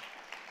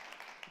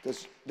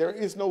 Because there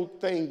is no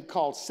thing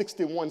called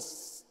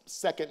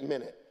 61-second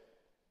minute.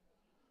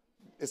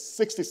 It's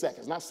 60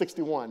 seconds, not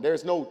 61.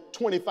 There's no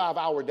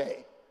 25-hour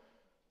day.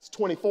 It's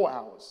 24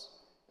 hours.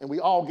 And we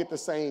all get the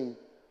same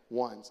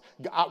ones.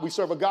 We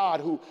serve a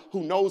God who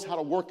knows how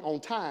to work on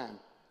time.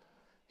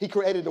 He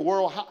created the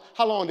world.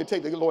 How long did it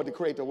take the Lord to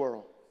create the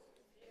world?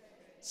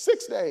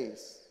 6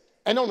 days.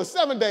 And on the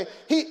seventh day,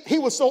 he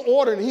was so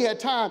ordered and he had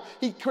time.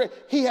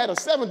 He had a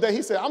seventh day.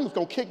 He said, I'm just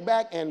going to kick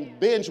back and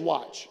binge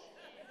watch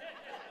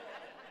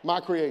my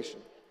creation.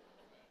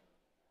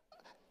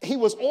 He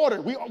was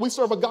ordered. We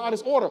serve a God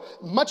as order.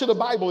 Much of the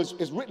Bible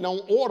is written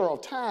on order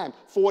of time.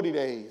 40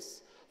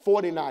 days,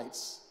 40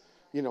 nights,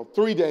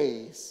 3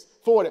 days,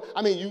 40.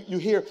 I mean, you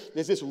hear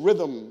there's this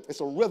rhythm. It's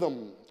a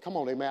rhythm. Come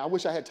on, amen. I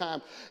wish I had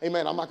time.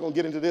 Amen. I'm not going to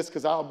get into this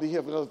because I'll be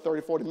here for another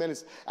 30, 40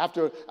 minutes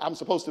after I'm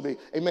supposed to be.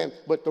 Amen.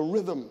 But the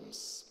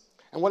rhythms.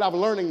 And what I'm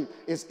learning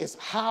is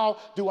how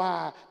do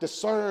I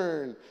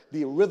discern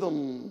the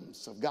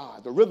rhythms of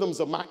God, the rhythms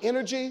of my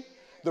energy,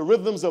 the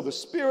rhythms of the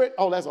Spirit.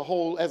 Oh, that's a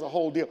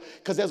whole deal.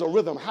 Because there's a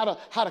rhythm. How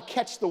to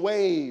catch the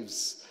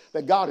waves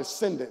that God is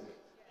sending.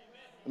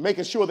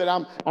 Making sure that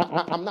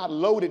I'm not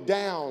loaded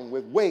down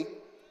with weight,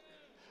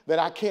 that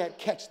I can't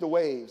catch the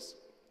waves,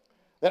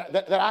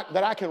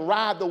 that I can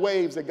ride the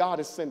waves that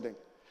God is sending.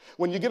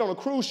 When you get on a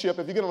cruise ship,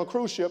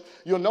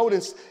 you'll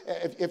notice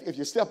if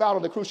you step out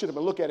on the cruise ship and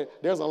look at it,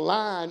 there's a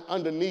line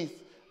underneath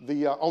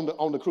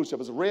on the cruise ship.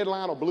 It's a red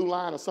line or blue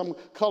line or some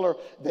color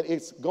that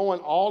it's going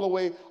all the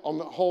way on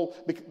the whole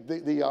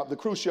the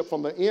cruise ship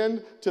from the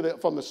end to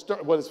from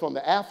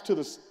the aft to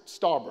the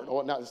starboard.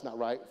 Or no, it's not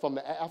right. From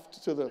the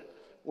aft to the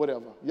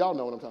whatever. Y'all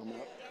know what I'm talking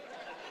about.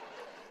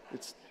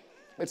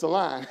 It's a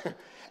line.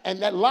 And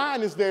that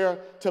line is there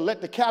to let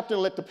the captain,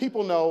 let the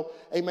people know,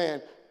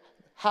 amen,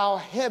 how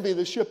heavy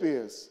the ship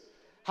is,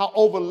 how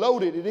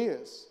overloaded it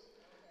is,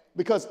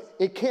 because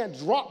it can't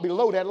drop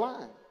below that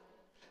line.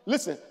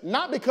 Listen,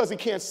 not because it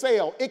can't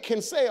sail, it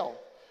can sail.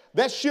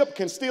 That ship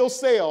can still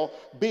sail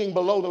being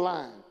below the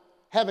line,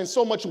 having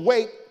so much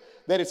weight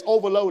that it's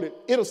overloaded.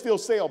 It'll still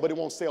sail, but it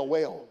won't sail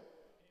well.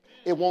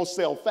 It won't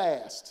sail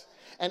fast.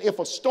 And if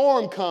a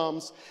storm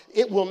comes,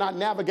 it will not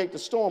navigate the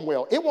storm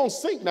well. It won't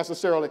sink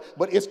necessarily,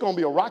 but it's going to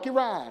be a rocky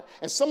ride.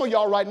 And some of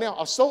y'all right now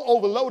are so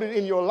overloaded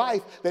in your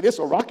life that it's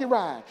a rocky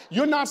ride.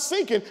 You're not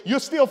sinking. You're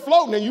still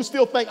floating, and you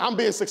still think I'm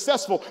being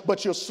successful,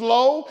 but you're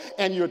slow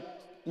and you're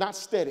not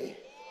steady.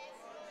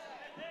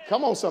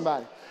 Come on,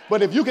 somebody.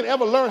 But if you can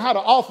ever learn how to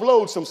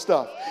offload some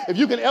stuff, if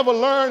you can ever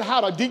learn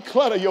how to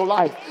declutter your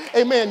life,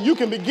 amen, you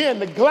can begin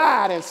to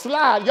glide and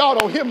slide. Y'all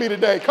don't hear me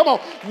today. Come on.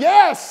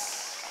 Yes.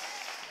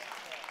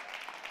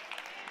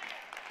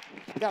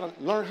 You got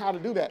to learn how to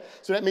do that.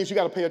 So that means you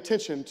got to pay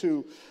attention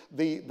to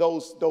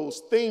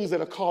those things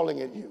that are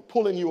calling at you,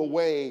 pulling you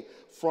away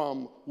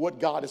from what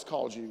God has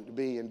called you to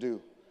be and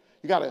do.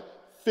 You got to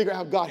figure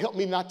out, God, help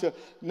me not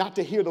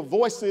to hear the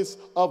voices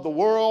of the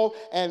world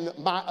and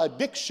my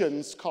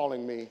addictions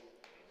calling me.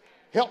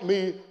 Help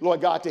me,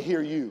 Lord God, to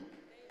hear you.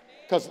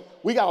 Because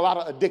we got a lot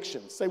of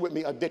addictions. Say with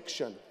me,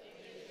 addiction.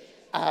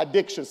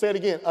 Addiction. Say it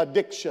again,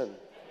 addiction.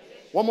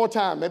 One more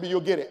time, maybe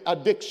you'll get it.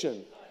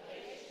 Addiction.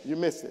 You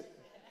missed it.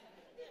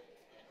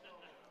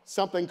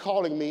 Something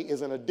calling me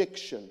is an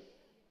addiction.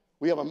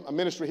 We have a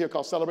ministry here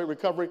called Celebrate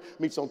Recovery,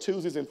 meets on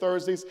Tuesdays and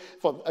Thursdays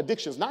for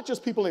addictions, not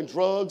just people in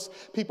drugs,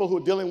 people who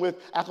are dealing with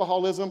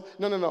alcoholism.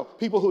 No.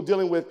 People who are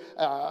dealing with,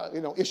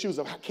 issues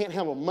of can't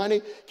handle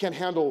money, can't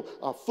handle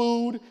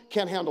food,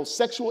 can't handle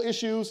sexual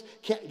issues,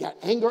 got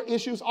anger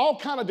issues, all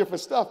kind of different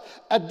stuff.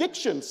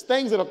 Addictions,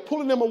 things that are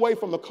pulling them away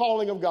from the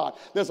calling of God.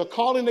 There's a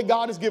calling that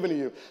God has given to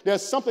you.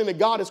 There's something that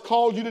God has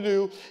called you to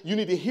do. You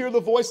need to hear the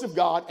voice of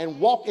God and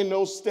walk in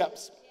those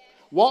steps.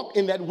 Walk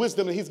in that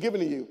wisdom that he's given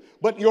to you.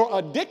 But your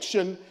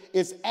addiction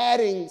is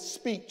adding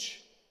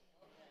speech.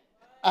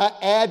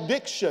 Adding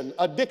diction,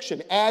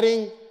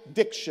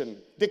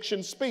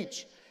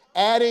 speech.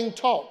 Added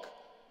talk,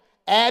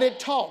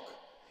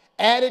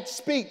 added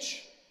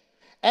speech.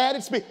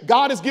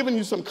 God has given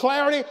you some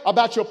clarity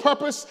about your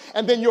purpose,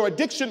 and then your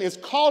addiction is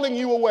calling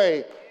you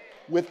away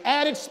with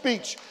added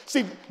speech.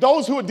 See,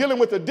 those who are dealing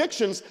with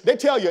addictions, they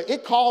tell you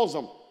it calls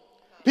them.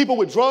 People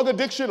with drug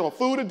addiction or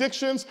food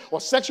addictions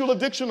or sexual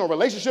addiction or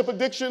relationship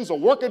addictions or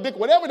work addiction,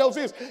 whatever those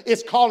is,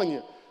 it's calling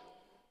you.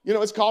 You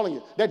know, it's calling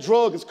you. That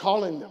drug is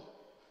calling them.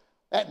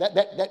 That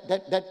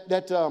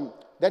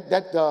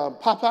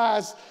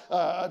Popeye's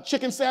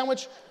chicken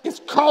sandwich is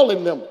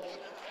calling them.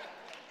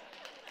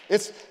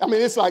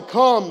 It's like,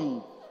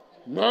 come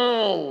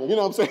now. You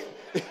know what I'm saying?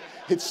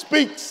 It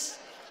speaks.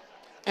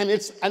 And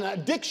it's an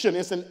addiction.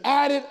 It's an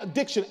added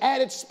addiction,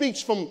 added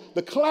speech from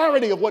the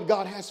clarity of what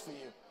God has for you.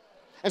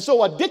 And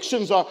so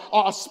addictions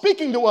are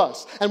speaking to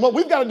us. And what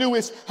we've got to do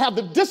is have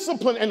the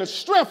discipline and the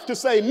strength to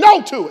say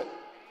no to it.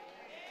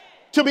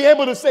 To be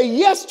able to say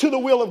yes to the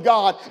will of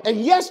God and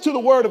yes to the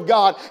word of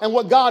God and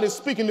what God is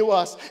speaking to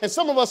us. And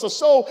some of us are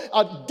so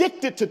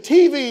addicted to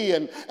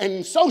TV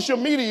and social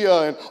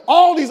media and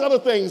all these other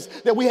things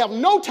that we have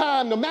no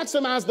time to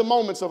maximize the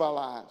moments of our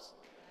lives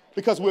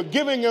because we're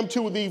giving them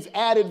to these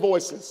added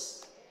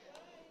voices.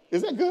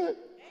 Is that good?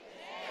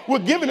 We're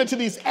giving it to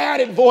these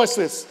added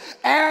voices,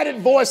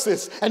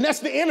 and that's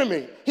the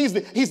enemy.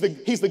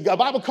 The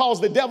Bible calls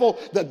the devil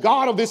the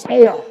god of this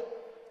air.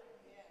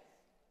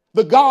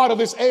 The God of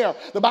this air.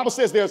 The Bible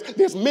says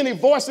there's many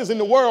voices in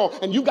the world,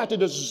 and you got to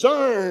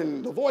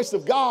discern the voice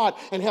of God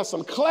and have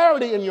some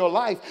clarity in your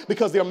life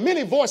because there are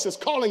many voices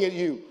calling at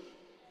you,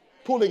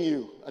 pulling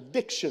you,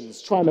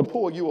 addictions trying to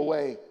pull you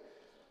away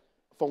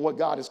from what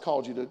God has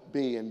called you to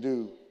be and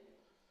do.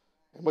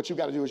 And what you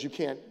got to do is you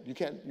can't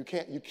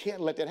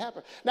let that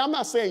happen. Now, I'm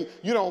not saying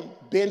you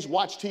don't binge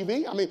watch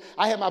TV. I mean,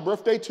 I had my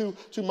birthday two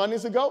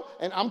Mondays ago,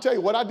 and I'm telling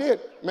you what I did,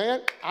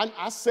 man.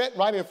 I sat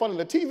right in front of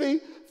the TV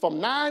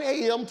from 9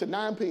 a.m. to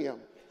 9 p.m.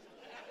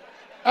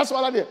 That's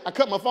what I did. I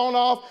cut my phone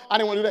off. I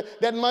didn't want to do that.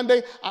 That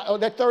Monday,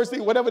 that Thursday,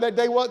 whatever that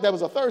day was, that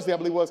was a Thursday, I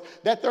believe it was.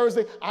 That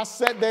Thursday, I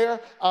sat there.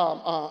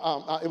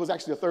 It was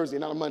actually a Thursday,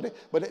 not a Monday.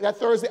 But that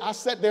Thursday, I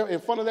sat there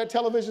in front of that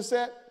television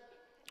set.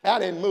 I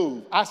didn't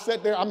move. I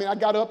sat there. I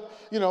got up,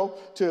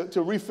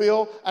 to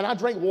refill, and I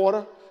drank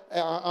water.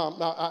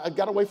 I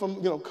got away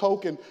from,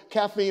 Coke and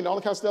caffeine and all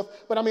that kind of stuff.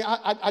 But I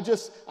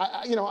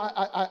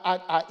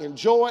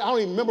enjoy. I don't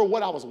even remember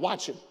what I was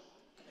watching.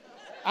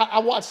 I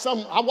watched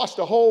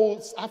the whole,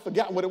 I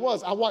forgot what it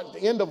was. I watched the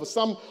end of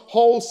some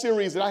whole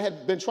series that I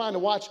had been trying to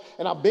watch,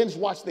 and I binge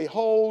watched the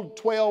whole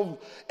 12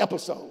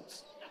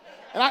 episodes.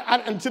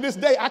 And to this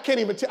day, I can't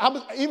even I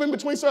was even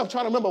between stuff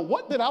trying to remember,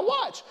 what did I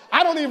watch?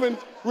 I don't even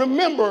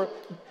remember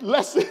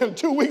less than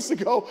 2 weeks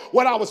ago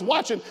what I was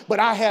watching, but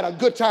I had a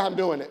good time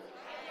doing it.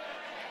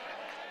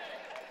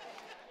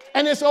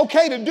 And it's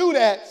okay to do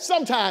that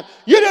sometimes.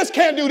 You just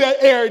can't do that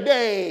every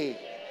day.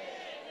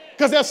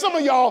 Because there's some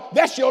of y'all,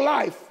 that's your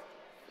life.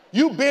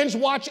 You binge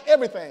watch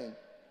everything.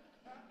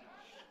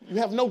 You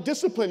have no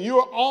discipline.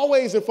 You're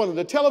always in front of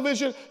the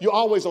television. You're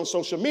always on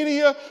social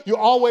media. You're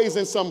always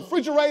in some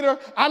refrigerator.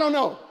 I don't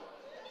know.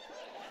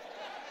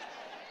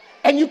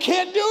 And you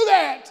can't do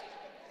that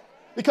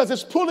because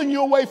it's pulling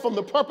you away from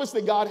the purpose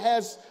that God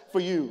has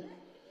for you.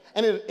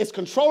 And it's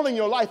controlling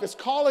your life. It's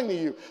calling to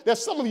you.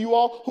 There's some of you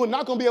all who are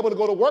not going to be able to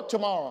go to work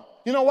tomorrow.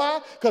 You know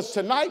why? Because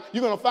tonight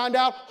you're going to find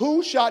out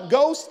who shot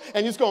ghosts,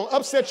 and it's going to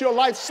upset your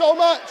life so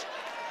much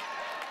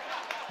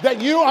that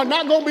you are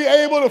not going to be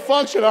able to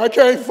function. I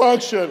can't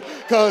function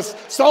because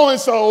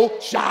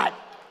so-and-so shot.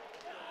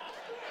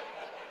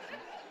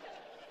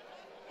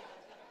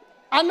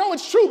 I know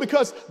it's true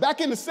because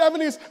back in the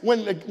 70s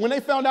when they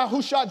found out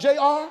who shot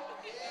JR,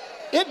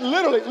 it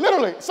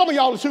literally, some of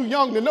y'all are too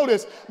young to know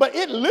this, but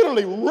it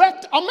literally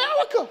wrecked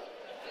America.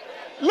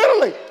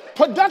 Literally.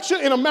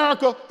 Production in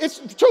America,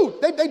 it's true.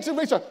 They did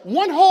research.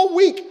 One whole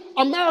week,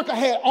 America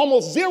had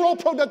almost zero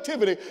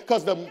productivity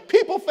because the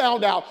people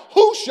found out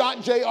who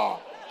shot JR.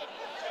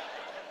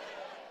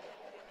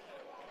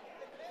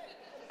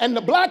 And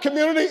the black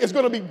community is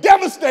going to be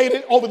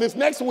devastated over this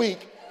next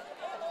week.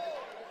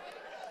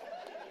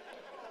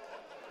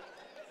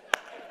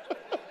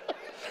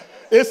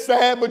 It's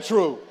sad but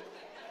true.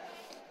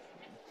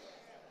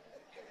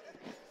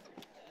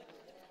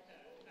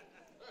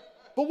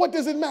 But what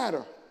does it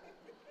matter?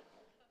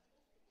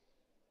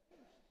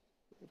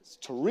 It's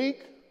Tariq,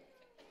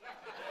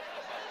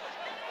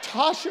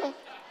 Tasha,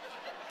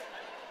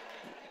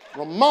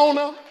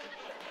 Ramona,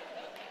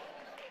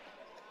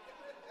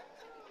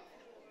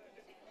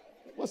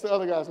 What's the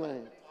other guy's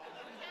name?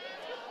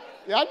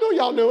 Yeah, I knew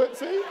y'all knew it,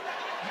 see?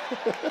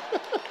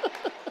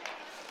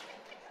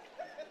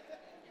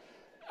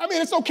 I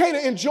mean, it's okay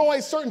to enjoy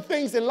certain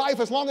things in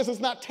life as long as it's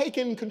not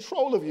taking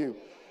control of you.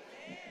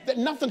 That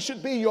nothing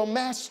should be your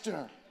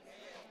master.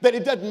 That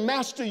it doesn't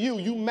master you,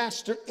 you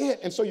master it.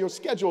 And so your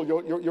schedule,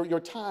 your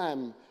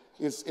time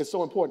is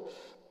so important.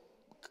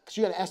 Because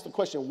you got to ask the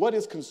question, what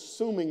is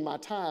consuming my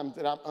time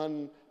that I'm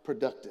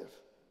unproductive?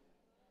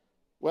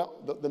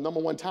 Well, the number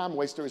one time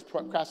waster is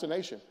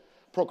procrastination.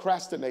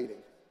 Procrastinating.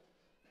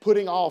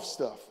 Putting off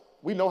stuff.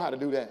 We know how to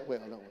do that.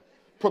 Well, no.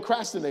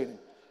 Procrastinating.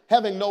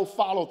 Having no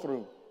follow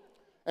through.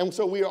 And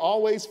so we are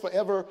always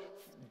forever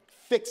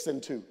fixing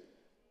to.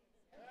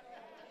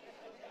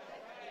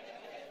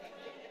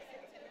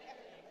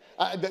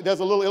 There's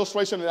a little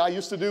illustration that I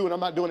used to do, and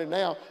I'm not doing it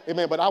now,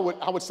 amen, but I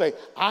would say,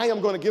 I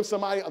am going to give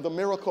somebody a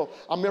miracle.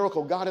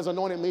 God has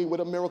anointed me with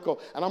a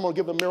miracle, and I'm going to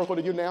give the miracle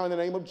to you now in the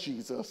name of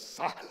Jesus.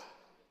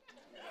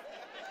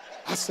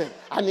 I said,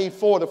 I need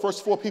the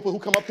first 4 people who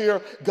come up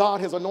here, God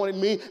has anointed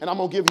me, and I'm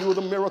going to give you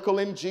the miracle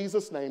in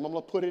Jesus' name. I'm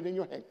going to put it in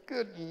your hand.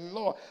 Good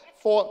Lord.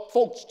 4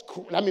 folks,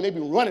 I mean, they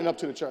be running up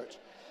to the church.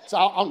 So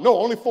no,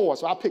 only 4.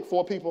 So I pick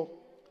 4 people,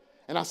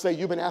 and I say,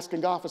 you've been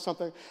asking God for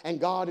something, and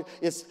God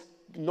is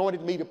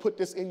anointed me to put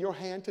this in your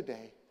hand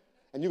today.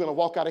 And you're going to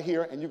walk out of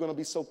here, and you're going to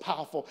be so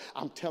powerful.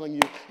 I'm telling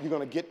you, you're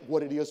going to get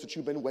what it is that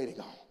you've been waiting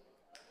on.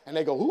 And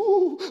they go,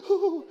 ooh,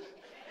 ooh.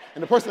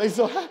 And the person, they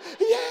say,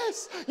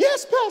 yes,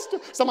 yes, Pastor.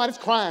 Somebody's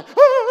crying,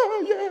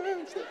 oh,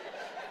 yes.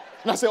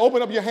 And I say,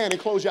 open up your hand and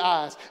close your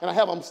eyes. And I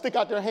have them stick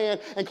out their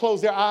hand and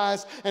close their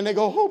eyes. And they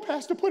go, oh,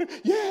 Pastor, put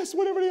it, yes,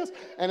 whatever it is.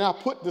 And I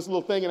put this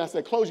little thing, and I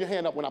said, close your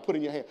hand up when I put it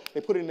in your hand.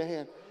 They put it in their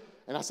hand.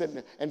 And I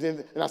said,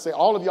 and I say,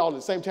 all of y'all at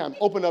the same time,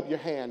 open up your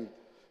hand.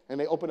 And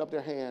they open up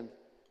their hand,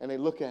 and they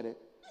look at it.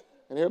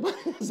 And everybody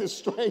has this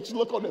strange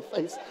look on their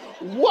face.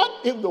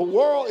 What in the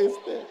world is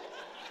this?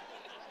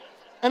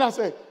 And I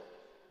say,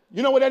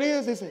 you know what that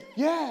is? They say,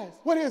 yes.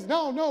 What is?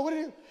 No, what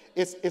it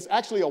is? It's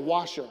actually a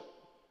washer.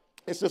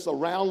 It's just a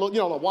round,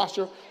 a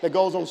washer that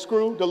goes on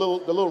screw, the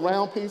little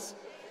round piece.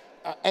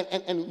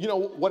 And you know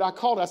what I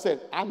called it? I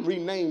said, I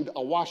renamed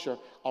a washer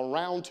a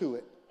round to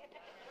it.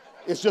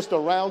 It's just a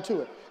round to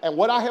it. And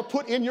what I have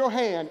put in your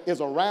hand is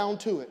a round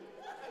to it.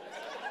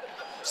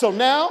 So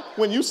now,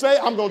 when you say,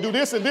 I'm going to do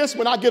this and this,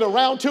 when I get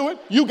around to it,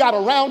 you got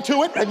around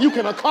to it, and you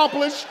can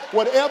accomplish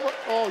whatever.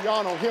 Oh,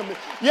 y'all don't hear me.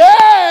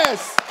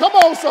 Yes! Come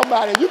on,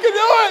 somebody. You can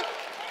do it.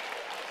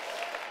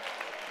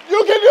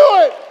 You can do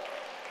it.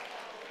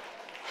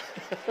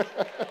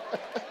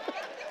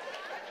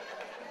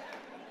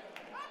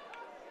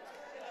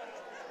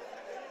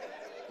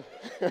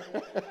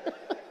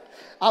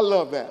 I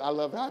love that. I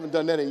haven't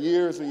done that in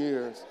years and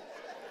years.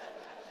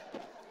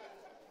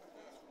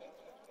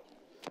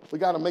 We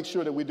got to make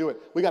sure that we do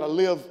it. We got to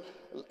live,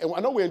 and I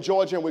know we're in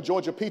Georgia and we're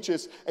Georgia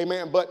peaches,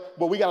 amen, but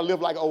we got to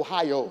live like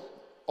Ohio.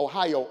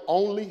 Ohio,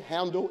 only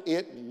handle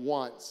it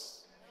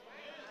once.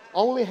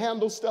 Only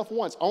handle stuff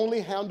once. Only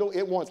handle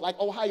it once. Like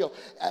Ohio.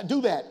 Do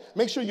that.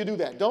 Make sure you do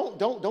that.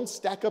 Don't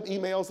stack up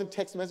emails and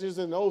text messages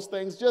and those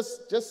things.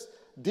 Just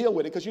deal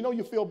with it, because you know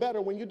you feel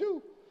better when you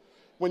do.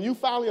 When you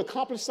finally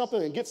accomplish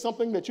something and get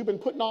something that you've been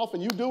putting off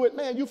and you do it,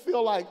 man, you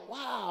feel like,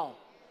 wow.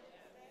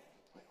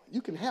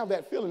 You can have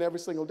that feeling every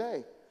single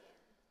day.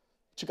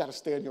 But you got to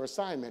stay in your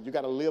assignment. You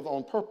got to live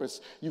on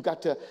purpose. You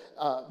got to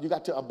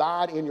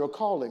abide in your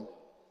calling,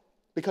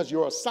 because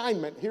your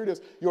assignment, here it is,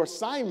 your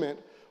assignment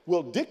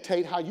will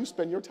dictate how you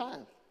spend your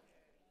time.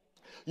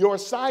 Your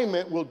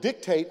assignment will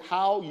dictate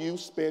how you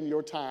spend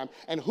your time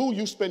and who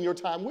you spend your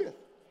time with.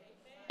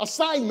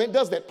 Assignment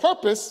does that.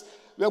 Purpose,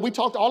 that we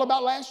talked all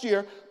about last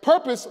year,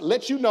 purpose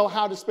lets you know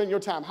how to spend your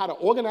time, how to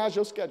organize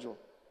your schedule,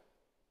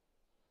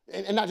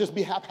 and not just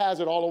be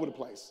haphazard all over the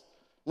place.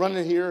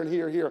 Running here and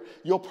here and here.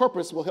 Your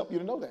purpose will help you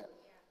to know that.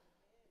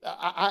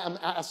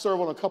 I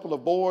serve on a couple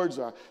of boards.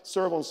 I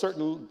serve on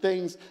certain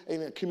things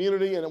in the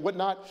community and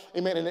whatnot.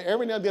 Amen. And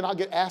every now and then I'll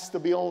get asked to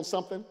be on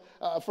something.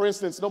 For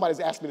instance, nobody's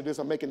asked me to do this.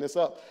 I'm making this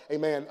up.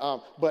 Amen.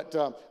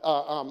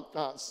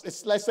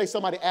 Let's say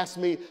somebody asked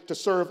me to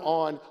serve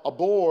on a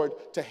board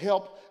to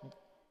help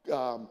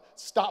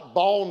stop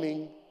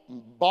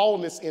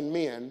baldness in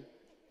men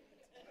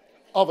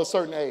of a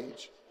certain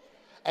age.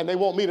 And they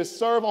want me to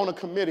serve on a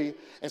committee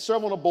and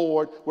serve on a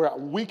board where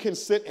we can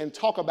sit and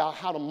talk about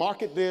how to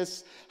market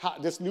this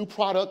new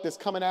product that's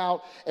coming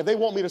out. If they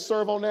want me to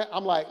serve on that,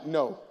 I'm like,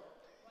 no.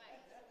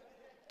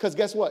 Because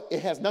guess what?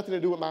 It has nothing to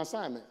do with my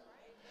assignment.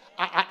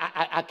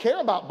 I care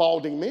about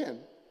balding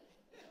men.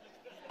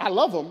 I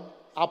love them.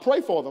 I'll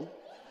pray for them.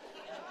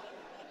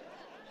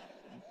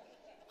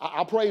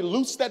 I'll pray,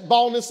 loose that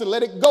baldness and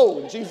let it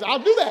go. Jesus, I'll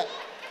do that.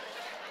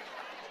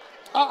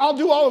 I'll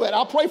do all of that.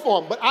 I'll pray for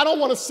them. But I don't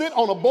want to sit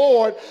on a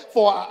board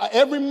for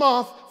every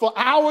month for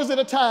hours at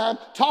a time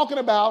talking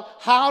about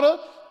how to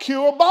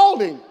cure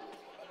balding.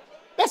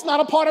 That's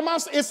not a part of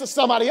it's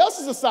somebody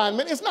else's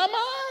assignment. It's not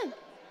mine.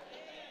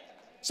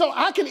 So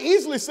I can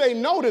easily say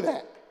no to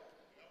that.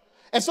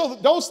 And so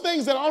those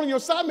things that are on your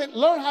assignment,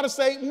 learn how to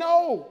say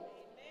no.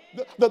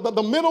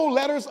 The middle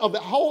letters of the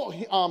whole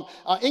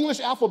English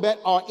alphabet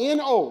are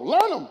N-O.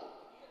 Learn them.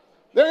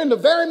 They're in the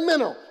very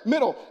middle.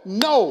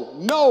 No,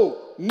 no,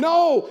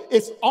 no.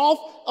 It's off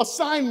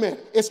assignment.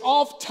 It's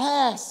off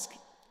task.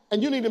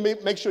 And you need to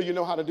make sure you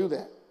know how to do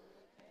that.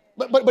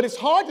 But it's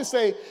hard to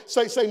say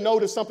no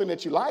to something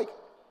that you like.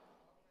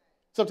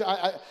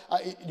 Sometimes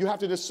you have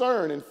to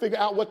discern and figure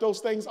out what those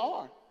things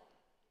are.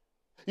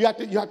 You have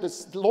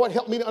to, Lord,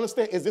 help me to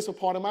understand, is this a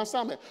part of my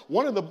assignment?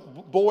 One of the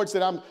boards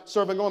that I'm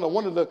serving on, or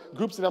one of the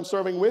groups that I'm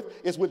serving with,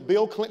 is with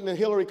Bill Clinton and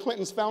Hillary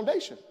Clinton's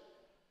foundation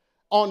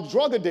on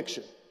drug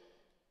addiction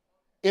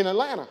in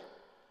Atlanta.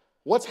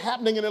 What's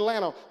happening in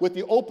Atlanta with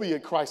the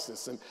opioid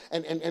crisis?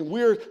 And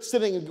we're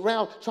sitting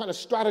around trying to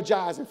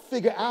strategize and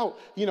figure out,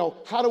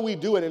 how do we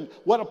do it, and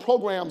what are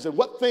programs and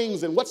what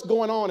things and what's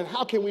going on and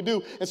how can we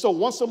do? And so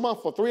once a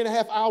month for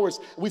 3.5 hours,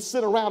 we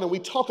sit around and we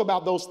talk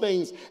about those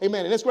things.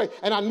 Amen. And it's great.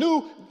 And I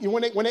knew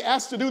when they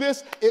asked to do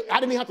this, I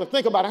didn't even have to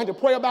think about it. I had to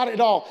pray about it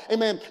at all.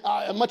 Amen.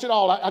 Much at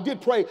all. I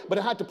did pray, but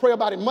I had to pray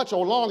about it much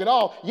or long at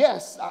all.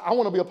 Yes, I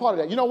want to be a part of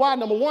that. You know why?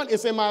 Number one,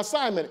 it's in my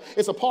assignment.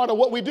 It's a part of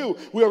what we do.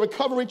 We're a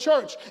recovery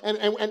church.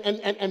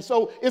 And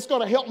so it's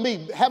going to help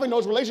me. Having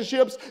those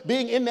relationships,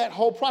 being in that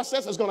whole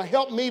process is going to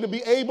help me to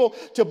be able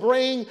to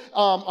bring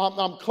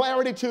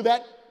clarity to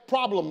that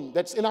problem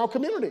that's in our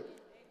community.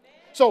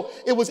 So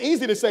it was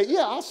easy to say,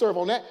 yeah, I'll serve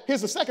on that.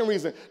 Here's the second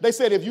reason. They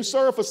said, if you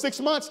serve for 6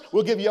 months,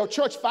 we'll give your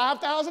church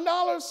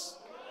 $5,000.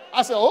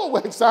 I said, oh,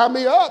 well, sign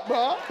me up,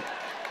 bro.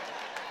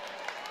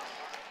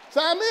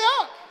 Sign me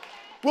up.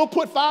 We'll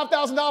put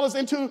 $5,000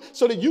 into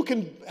so that you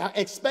can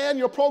expand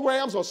your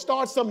programs or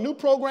start some new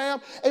program.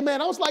 Amen.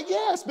 I was like,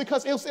 yes,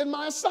 because it was in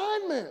my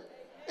assignment.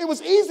 It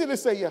was easy to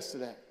say yes to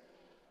that.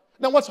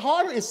 Now, what's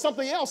harder is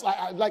something else.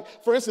 Like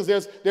for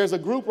instance, there's a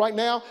group right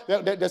now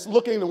that's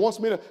looking and wants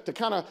me to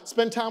kind of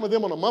spend time with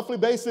them on a monthly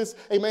basis,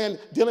 amen,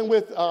 dealing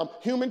with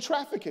human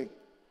trafficking,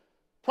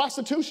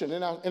 prostitution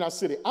in our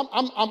city.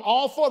 I'm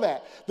all for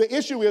that. The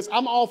issue is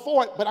I'm all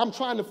for it, but I'm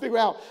trying to figure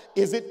out,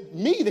 is it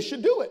me that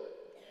should do it?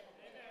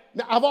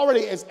 Now, I've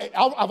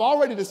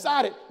already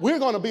decided we're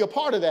going to be a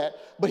part of that,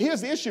 but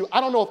here's the issue. I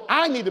don't know if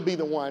I need to be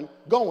the one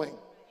going.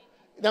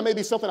 That may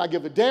be something I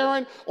give to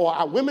Darren or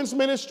our women's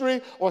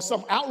ministry or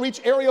some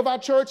outreach area of our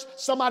church.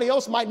 Somebody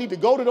else might need to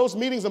go to those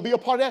meetings and be a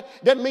part of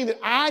that. Doesn't mean that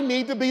I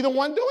need to be the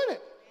one doing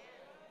it.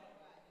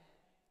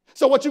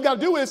 So what you got to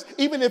do is,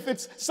 even if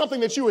it's something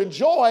that you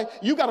enjoy,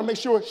 you got to make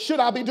sure, should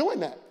I be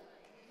doing that?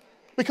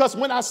 Because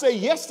when I say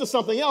yes to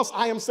something else,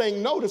 I am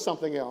saying no to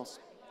something else.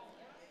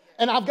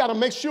 And I've got to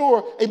make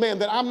sure, amen,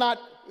 that I'm not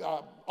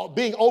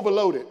being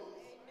overloaded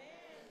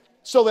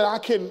so that I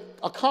can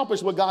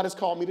accomplish what God has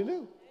called me to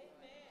do.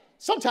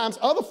 Sometimes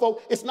other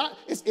folk, it's not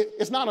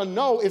a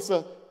no, it's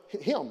a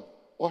him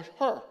or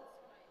her.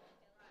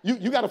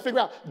 You got to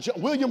figure out.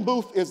 William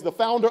Booth is the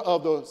founder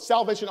of the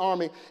Salvation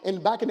Army.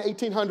 And back in the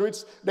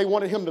 1800s, they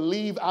wanted him to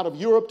leave out of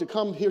Europe to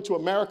come here to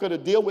America to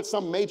deal with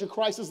some major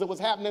crisis that was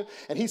happening.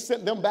 And he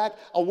sent them back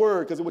a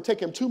word because it would take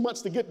him 2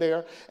 months to get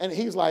there. And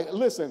he's like,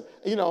 listen,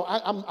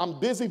 I'm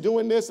busy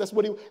doing this. That's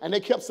what and they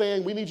kept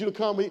saying, we need you to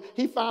come.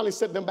 He finally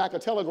sent them back a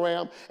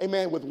telegram,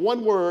 amen, with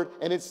one word,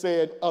 and it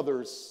said,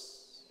 others.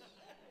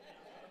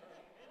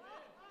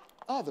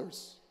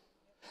 Others.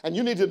 And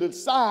you need to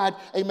decide,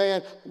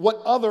 amen, what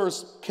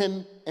others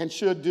can and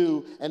should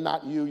do and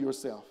not you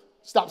yourself.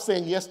 Stop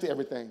saying yes to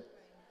everything,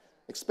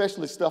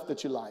 especially stuff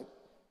that you like.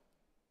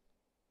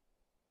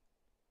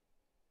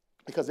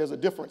 Because there's a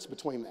difference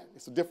between that.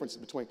 It's a difference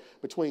between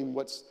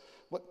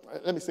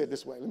let me say it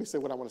this way. Let me say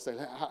what I want to say.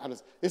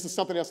 This is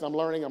something else that I'm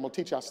learning. I'm going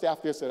to teach our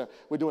staff this.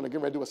 We're getting ready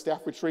to do a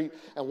staff retreat.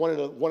 And one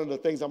of the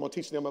things I'm going to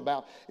teach them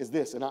about is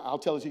this. And I'll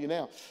tell it to you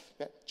now.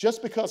 That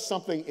just because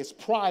something is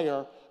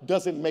prior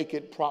doesn't make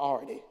it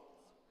priority.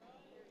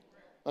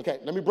 Okay,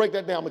 let me break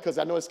that down because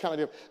I know it's kind of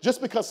different.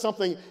 Just because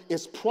something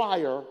is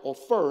prior or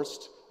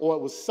first, or it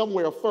was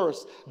somewhere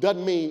first,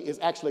 doesn't mean it's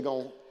actually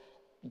going to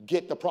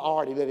get the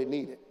priority that it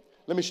needed.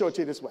 Let me show it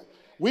to you this way.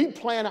 We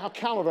plan our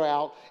calendar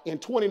out in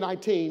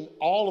 2019,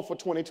 all for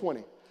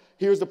 2020.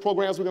 Here's the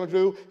programs we're going to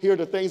do. Here are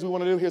the things we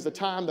want to do. Here's the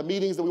time, the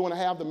meetings that we want to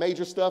have, the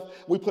major stuff.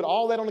 We put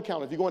all that on the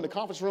calendar. If you go in the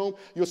conference room,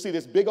 you'll see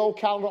this big old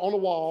calendar on the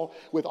wall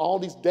with all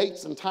these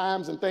dates and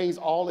times and things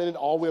all in it,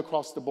 all the way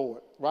across the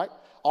board, right?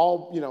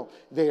 All,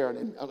 there,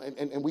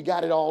 and we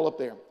got it all up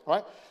there, all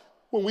right?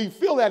 When we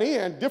fill that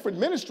in, different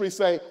ministries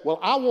say, well,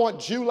 I want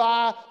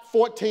July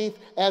 14th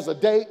as a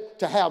date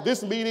to have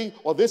this meeting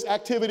or this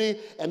activity,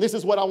 and this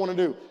is what I want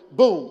to do.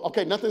 Boom.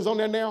 Okay, nothing's on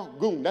there now?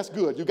 Boom, that's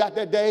good. You got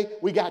that day?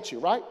 We got you,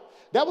 right?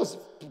 That was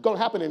going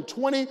to happen in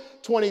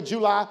 2020,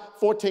 July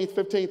 14th,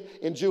 15th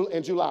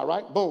in July,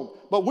 right? Boom.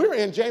 But we're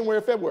in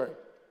January, February,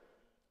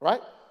 right?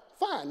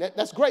 Fine,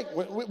 that's great.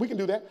 We can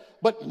do that.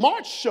 But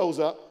March shows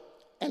up,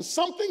 and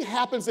something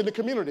happens in the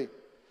community.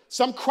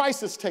 Some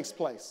crisis takes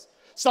place.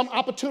 Some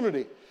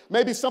opportunity.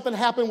 Maybe something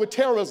happened with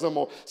terrorism,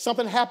 or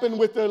something happened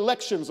with the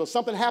elections, or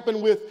something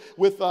happened with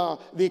the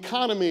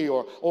economy,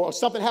 or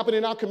something happened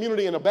in our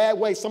community in a bad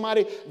way.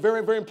 Somebody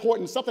very, very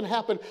important, something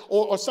happened,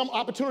 or some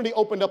opportunity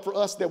opened up for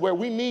us that where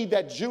we need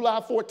that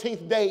July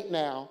 14th date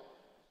now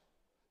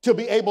to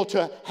be able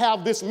to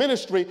have this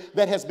ministry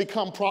that has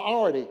become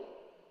priority.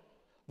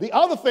 The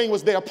other thing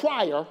was there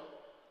prior,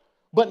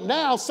 but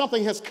now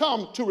something has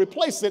come to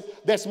replace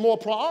it that's more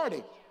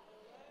priority.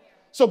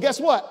 So guess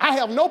what? I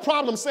have no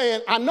problem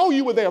saying, I know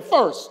you were there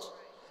first,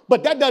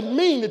 but that doesn't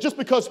mean that just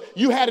because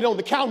you had it on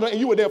the calendar and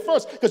you were there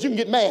first, because you can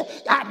get mad.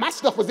 My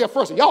stuff was there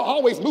first, and y'all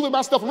always moving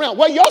my stuff around.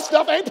 Well, your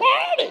stuff ain't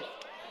priority.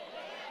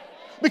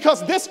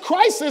 Because this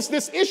crisis,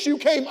 this issue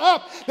came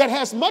up that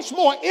has much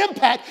more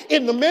impact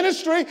in the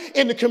ministry,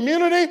 in the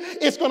community.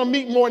 It's going to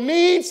meet more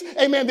needs,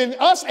 amen, than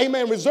us,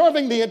 amen,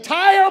 reserving the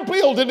entire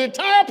building, the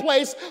entire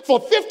place for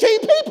 15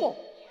 people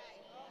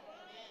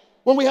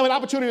when we have an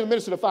opportunity to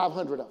minister to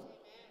 500 of them.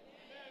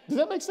 Does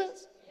that make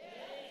sense?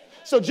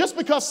 So just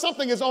because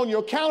something is on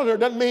your calendar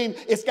doesn't mean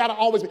it's got to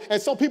always be.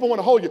 And some people want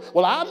to hold you.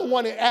 Well, I'm the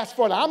one that asked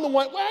for it. I'm the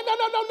one.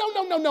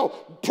 Well, no.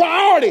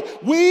 Priority.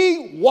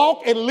 We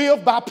walk and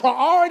live by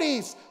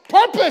priorities.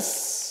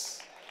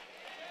 Purpose.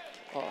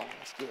 Oh,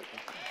 that's good.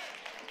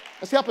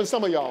 That's helping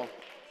some of y'all.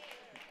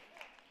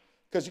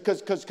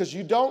 Because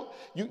you don't,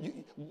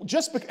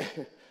 just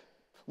because,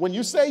 when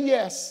you say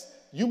yes,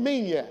 you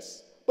mean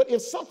yes. But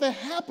if something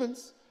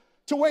happens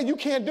to where you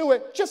can't do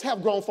it, just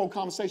have grown folk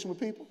conversation with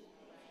people.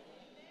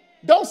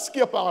 Don't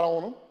skip out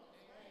on them.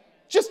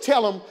 Just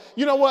tell them,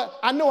 you know what,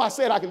 I know I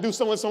said I can do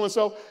so and so and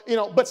so,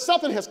 but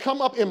something has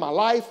come up in my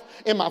life,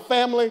 in my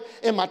family,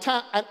 in my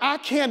time, and I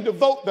can't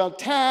devote the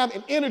time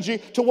and energy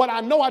to what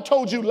I know I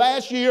told you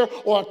last year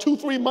or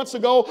 2-3 months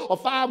ago or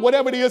 5,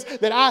 whatever it is,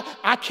 that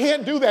I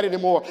can't do that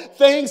anymore.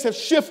 Things have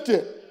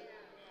shifted.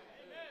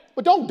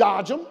 But don't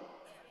dodge them.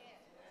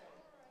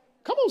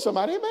 Come on,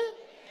 somebody, amen.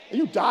 Are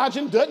you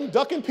dodging,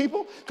 ducking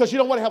people? Because you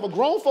don't want to have a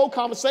grown folk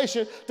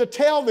conversation to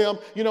tell them,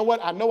 you know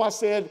what, I know I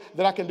said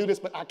that I can do this,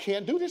 but I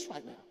can't do this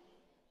right now.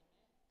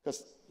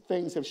 Because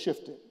things have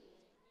shifted.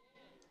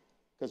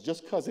 Because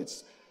just because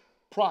it's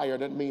prior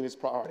doesn't mean it's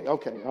priority.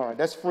 Okay, all right,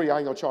 that's free. I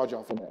ain't going to charge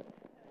y'all for that.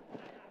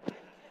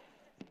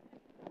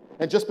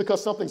 And just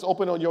because something's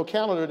open on your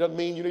calendar doesn't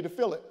mean you need to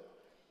fill it.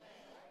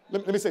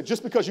 Let me say,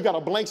 just because you got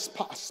a blank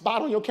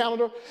spot on your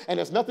calendar and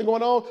there's nothing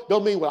going on,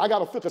 don't mean, well, I got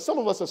to fill. Because some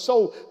of us are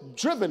so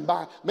driven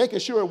by making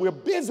sure we're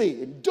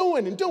busy and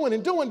doing.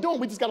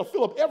 We just got to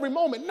fill up every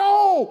moment.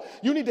 No,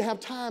 you need to have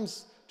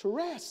times to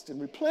rest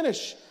and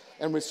replenish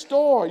and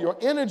restore your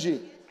energy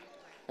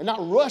and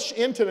not rush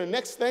into the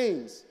next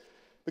things,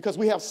 because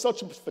we have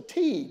such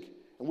fatigue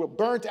and we're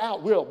burnt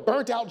out. We're a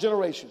burnt out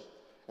generation,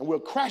 and we're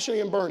crashing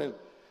and burning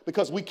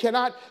because you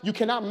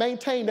cannot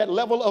maintain that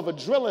level of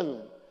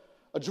adrenaline.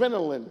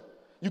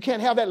 You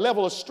can't have that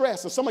level of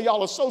stress. And some of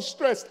y'all are so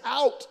stressed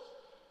out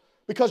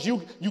because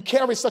you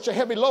carry such a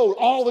heavy load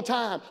all the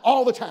time.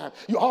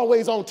 You're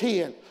always on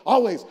 10.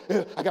 Always,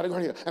 I got to go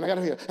here, and I got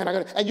to here,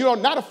 and you're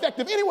not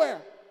effective anywhere.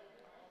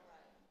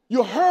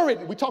 You're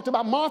hurried. We talked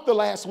about Martha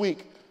last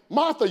week.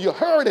 Martha, you're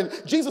hurried, and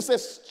Jesus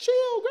says,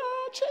 chill,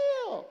 girl,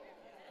 chill.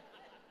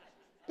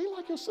 Be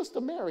like your sister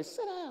Mary.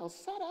 Sit down.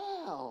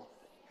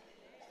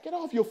 Get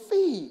off your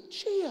feet.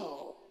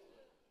 Chill.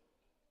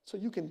 So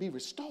you can be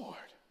restored.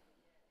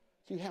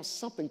 You have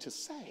something to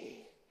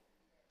say.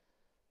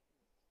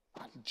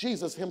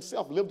 Jesus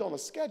himself lived on a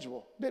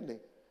schedule, didn't he?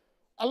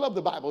 I love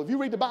the Bible. If you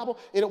read the Bible,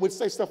 it would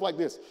say stuff like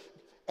this.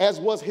 As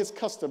was his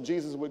custom,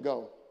 Jesus would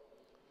go.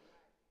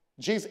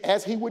 Jesus,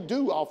 as he would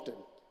do often.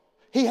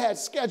 He had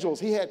schedules.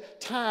 He had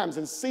times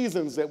and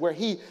seasons where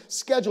he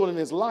scheduled in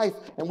his life,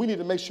 and we need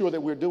to make sure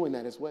that we're doing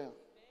that as well.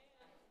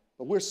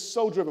 But we're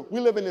so driven. We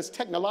live in this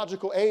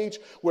technological age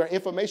where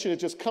information is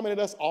just coming at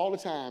us all the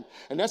time.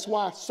 And that's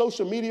why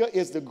social media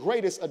is the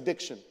greatest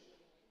addiction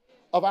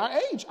of our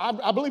age.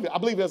 I believe it. I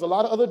believe there's a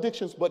lot of other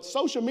addictions, but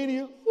social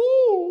media,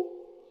 woo.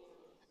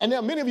 And there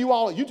are many of you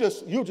all, you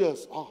just,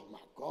 oh my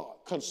God,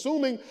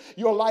 consuming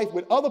your life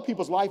with other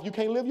people's life. You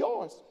can't live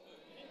yours.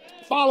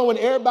 Following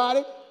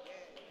everybody,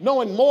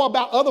 knowing more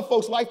about other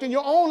folks' life than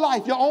your own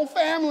life, your own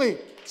family.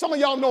 Some of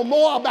y'all know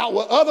more about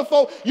what other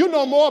folk, you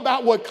know more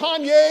about what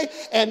Kanye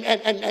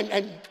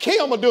and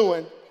Kim are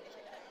doing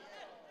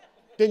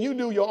than you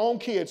do your own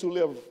kids who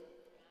live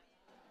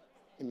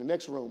in the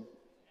next room.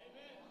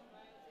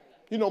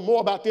 You know more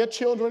about their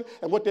children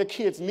and what their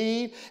kids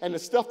need and the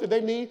stuff that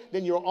they need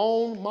than your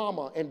own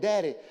mama and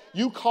daddy.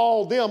 You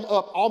call them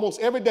up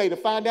almost every day to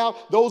find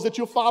out, those that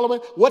you're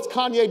following, what's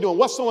Kanye doing,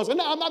 what's someone's,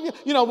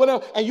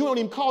 whatever, and you don't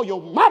even call your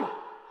mama.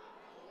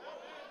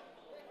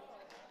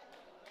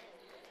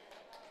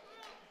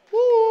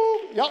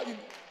 Y'all,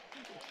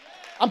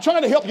 I'm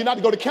trying to help you not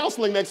to go to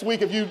counseling next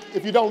week if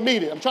you don't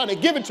need it. I'm trying to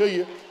give it to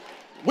you.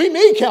 We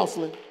need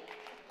counseling.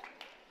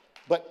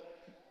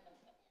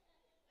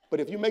 But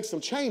if you make some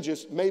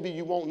changes, maybe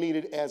you won't need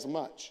it as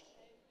much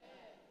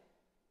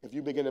if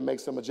you begin to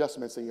make some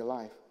adjustments in your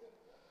life.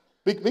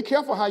 Be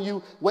careful how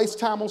you waste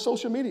time on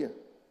social media,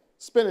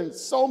 spending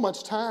so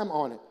much time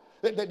on it.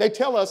 They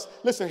tell us,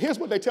 listen, here's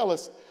what they tell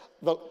us.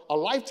 A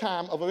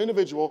lifetime of an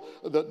individual,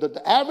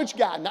 the average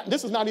guy,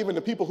 this is not even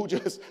the people who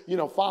just,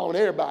 following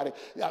everybody.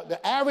 The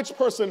average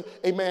person,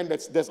 amen,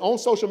 that's on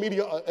social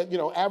media,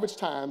 average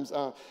times,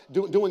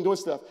 doing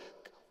stuff,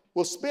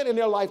 will spend in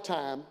their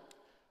lifetime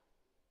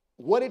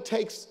what it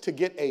takes to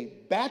get a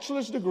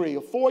bachelor's degree,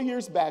 a 4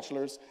 years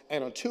bachelor's,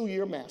 and a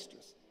 2-year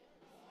master's.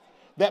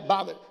 That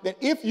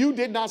if you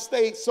did not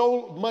stay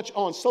so much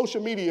on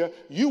social media,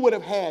 you would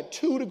have had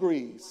 2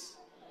 degrees.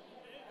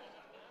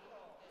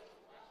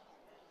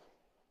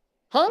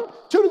 Huh?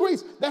 2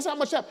 degrees. That's how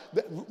much time.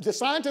 The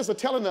scientists are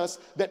telling us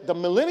that the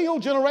millennial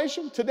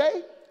generation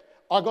today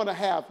are going to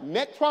have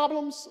neck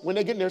problems when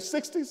they get in their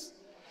 60s.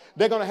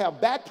 They're going to have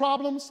back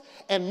problems,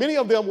 and many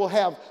of them will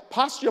have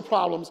posture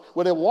problems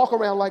where they walk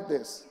around like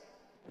this.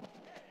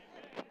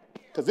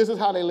 Because this is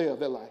how they live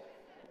their life.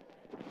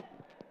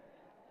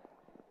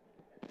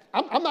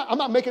 I'm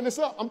not making this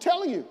up. I'm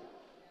telling you.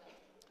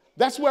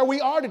 That's where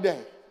we are today.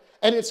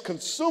 And it's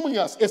consuming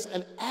us. It's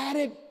an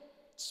added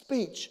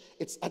speech.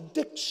 It's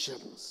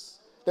addictions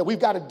that we've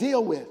got to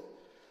deal with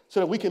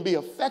so that we can be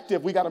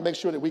effective. We got to make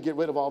sure that we get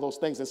rid of all those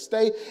things and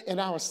stay in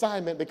our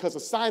assignment, because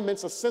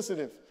assignments are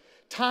sensitive,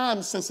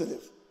 time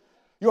sensitive.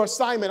 Your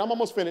assignment, I'm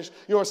almost finished.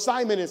 Your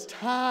assignment is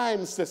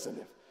time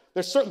sensitive.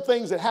 There's certain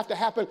things that have to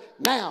happen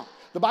now.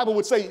 The Bible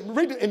would say,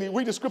 read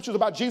the scriptures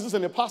about Jesus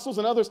and the apostles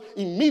and others,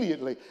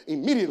 immediately,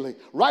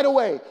 right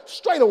away,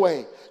 straight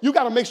away. You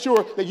got to make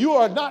sure that you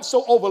are not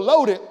so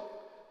overloaded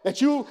that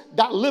you're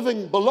not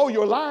living below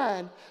your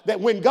line, that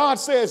when God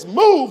says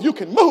move, you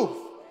can move.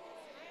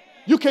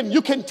 You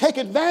can take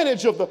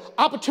advantage of the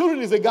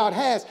opportunities that God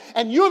has,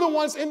 and you're the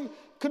ones in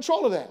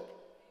control of that.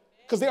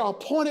 Because there are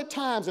appointed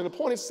times and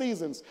appointed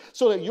seasons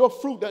so that your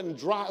fruit doesn't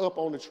dry up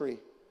on the tree.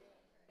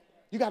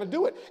 You got to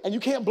do it, and you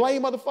can't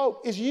blame other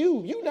folk. It's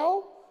you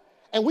know.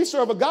 And we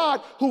serve a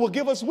God who will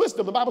give us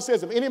wisdom. The Bible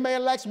says, if any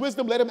man lacks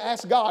wisdom, let him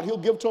ask God. He'll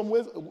give to him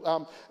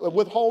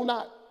withhold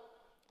not.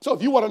 So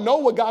if you want to know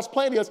what God's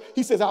plan is,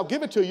 he says, I'll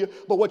give it to you.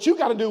 But what you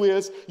got to do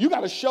is you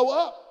got to show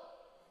up.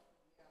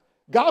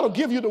 God will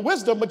give you the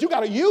wisdom, but you got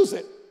to use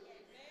it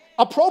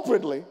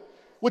appropriately,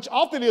 which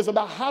often is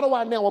about how do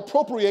I now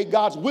appropriate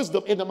God's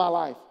wisdom into my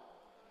life.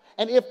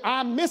 And if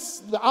I miss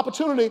the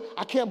opportunity,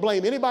 I can't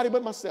blame anybody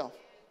but myself.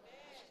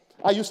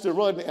 I used to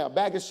run a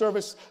baggage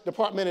service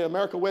department at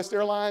America West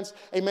Airlines,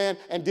 amen,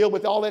 and deal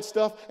with all that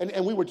stuff.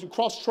 And we were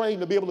cross-trained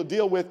to be able to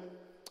deal with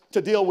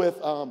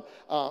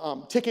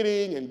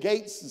ticketing and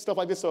gates and stuff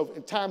like this.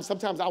 So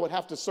sometimes I would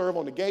have to serve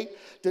on the gate,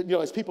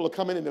 as people are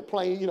coming in the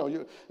plane,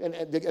 and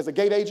as a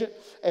gate agent,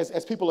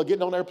 as people are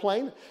getting on their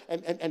plane.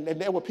 And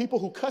there were people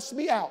who cussed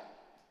me out,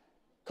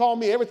 called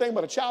me everything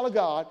but a child of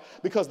God,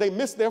 because they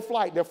missed their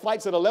flight. Their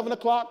flight's at 11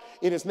 o'clock.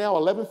 It is now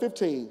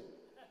 11:15.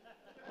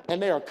 And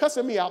they are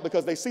cussing me out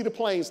because they see the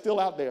plane still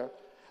out there.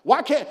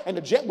 Why can't, and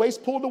the jetway's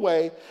pulled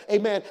away,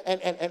 amen, and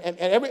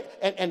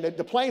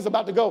the plane's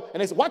about to go, and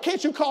they said, why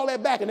can't you call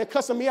that back? And they're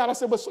cussing me out. I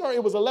said, well, sir,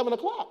 it was 11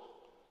 o'clock.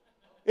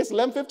 It's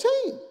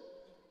 11:15.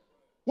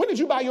 When did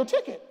you buy your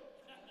ticket?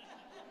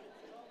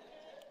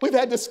 We've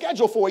had this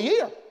schedule for a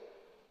year.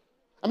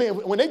 I mean,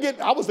 when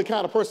I was the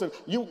kind of person,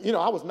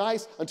 I was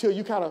nice until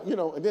you kind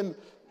of, and then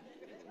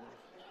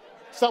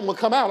something would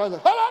come out. I was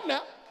like, hold on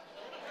now.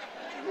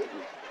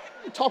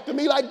 You talk to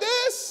me like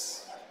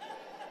this.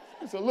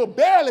 It's a little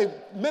barely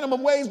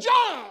minimum wage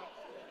job.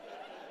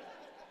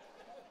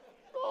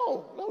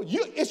 No,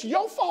 it's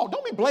your fault.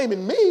 Don't be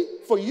blaming me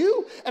for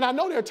you. And I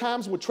know there are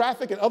times with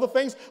traffic and other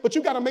things, but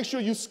you got to make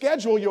sure you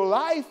schedule your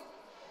life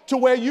to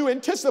where you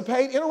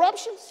anticipate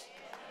interruptions.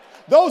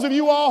 Those of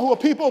you all who are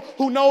people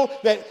who know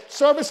that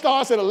service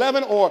starts at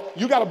 11, or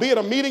you got to be at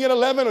a meeting at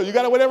 11, or you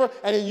got to whatever,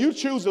 and then you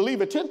choose to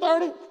leave at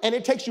 10:30, and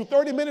it takes you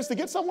 30 minutes to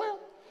get somewhere.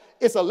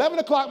 It's 11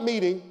 o'clock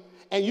meeting,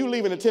 and you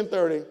leaving at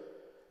 10:30.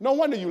 No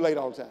wonder you late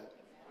all the time.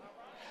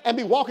 And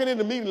be walking in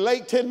the meeting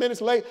late, 10 minutes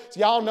late.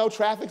 So y'all know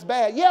traffic's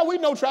bad. Yeah, we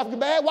know traffic's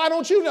bad. Why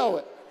don't you know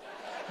it?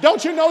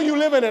 Don't you know you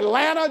live in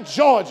Atlanta,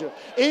 Georgia?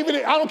 I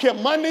don't care,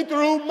 Monday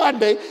through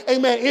Monday,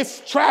 amen,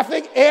 it's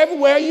traffic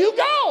everywhere you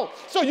go.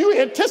 So you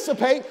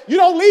anticipate, you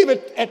don't leave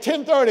it at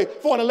 10:30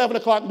 for an 11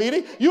 o'clock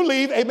meeting. You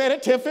leave, amen,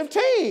 at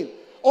 10:15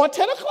 or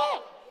 10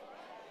 o'clock.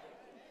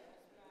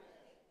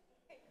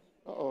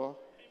 Uh-oh.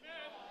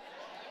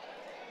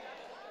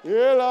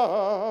 Yeah,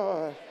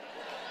 Lord.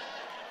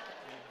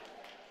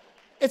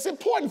 It's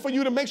important for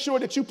you to make sure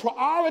that you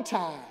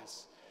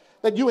prioritize,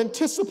 that you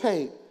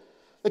anticipate,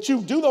 that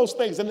you do those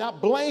things and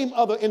not blame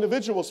other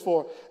individuals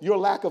for your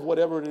lack of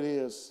whatever it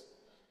is.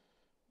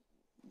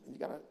 You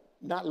got to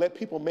not let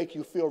people make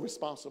you feel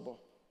responsible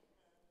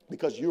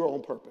because you're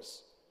on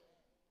purpose.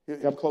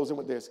 I'm closing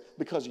with this.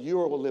 Because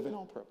you're living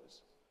on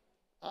purpose.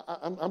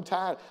 I'm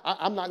tired.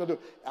 I'm not going to do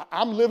it.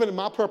 I'm living in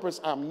my purpose.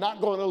 I'm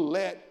not going to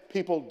let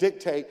people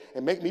dictate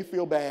and make me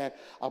feel bad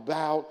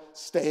about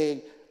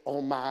staying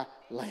on my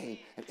lane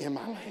and in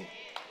my lane.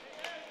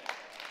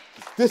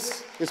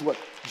 This is what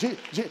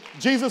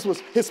Jesus was.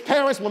 His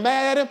parents were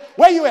mad at him.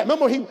 Where you at?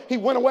 Remember he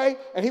went away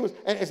and he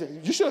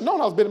said, you should have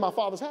known I was been in my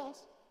father's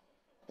house.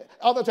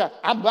 Other time,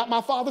 I'm about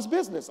my Father's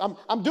business.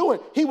 I'm doing.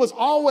 He was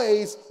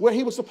always where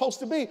he was supposed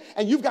to be.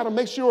 And you've got to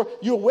make sure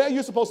you're where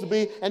you're supposed to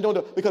be and don't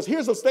do it. Because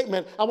here's a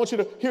statement. I want you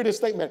to hear this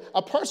statement.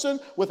 A person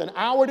with an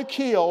hour to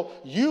kill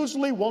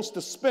usually wants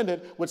to spend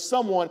it with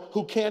someone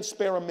who can't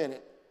spare a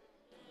minute.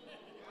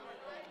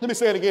 Let me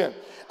say it again.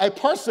 A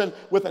person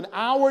with an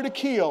hour to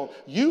kill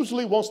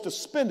usually wants to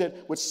spend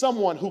it with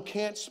someone who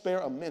can't spare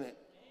a minute.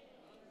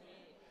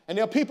 And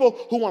there are people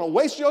who want to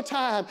waste your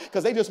time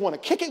because they just want to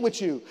kick it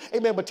with you.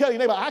 Amen. But tell your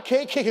neighbor, I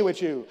can't kick it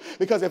with you.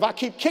 Because if I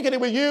keep kicking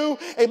it with you,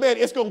 amen,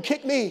 it's going to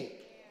kick me.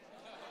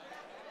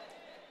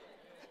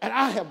 And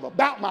I am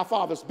about my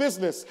Father's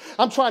business.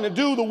 I'm trying to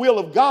do the will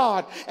of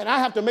God. And I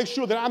have to make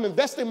sure that I'm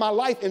investing my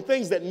life in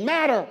things that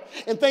matter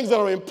and things that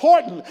are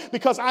important,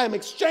 because I am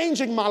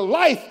exchanging my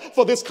life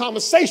for this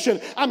conversation.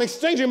 I'm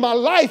exchanging my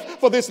life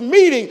for this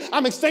meeting.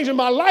 I'm exchanging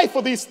my life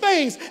for these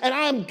things. And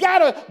I'm got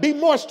to be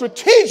more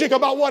strategic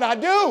about what I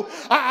do.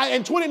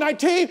 In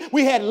 2019,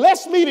 we had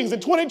less meetings. In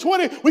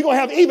 2020, we're going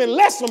to have even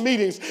less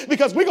meetings,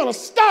 because we're going to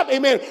stop,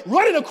 amen,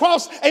 running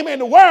across, amen,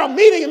 the world,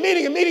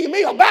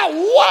 meeting about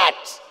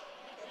what?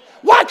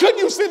 Why couldn't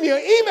you send me an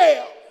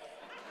email?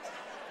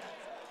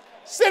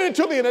 Send it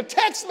to me in a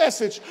text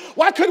message.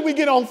 Why couldn't we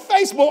get on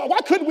Facebook?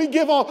 Why couldn't we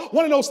give on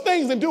one of those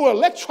things and do an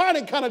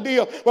electronic kind of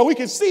deal where we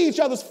can see each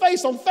other's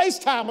face on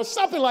FaceTime or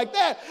something like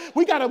that?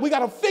 We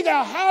gotta figure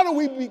out, how do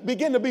we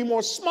begin to be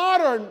more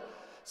smarter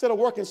instead of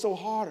working so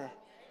harder?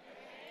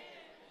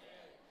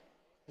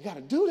 We got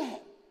to do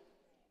that.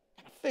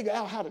 Got to figure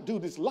out how to do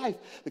this life,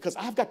 because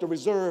I've got to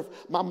reserve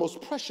my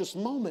most precious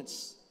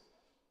moments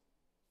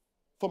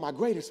for my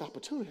greatest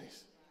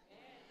opportunities.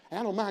 And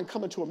I don't mind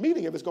coming to a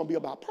meeting if it's going to be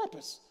about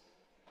purpose.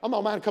 I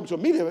don't mind coming to a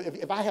meeting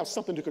if I have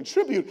something to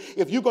contribute,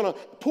 if you're going to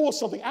pull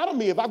something out of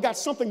me, if I've got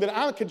something that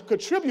I can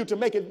contribute to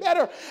make it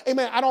better.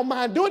 Amen. I don't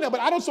mind doing that, but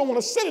I don't want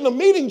to sit in a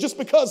meeting just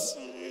because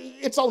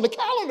it's on the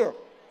calendar.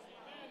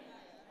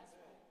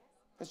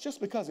 It's just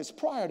because it's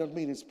prior doesn't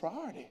mean it's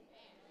priority.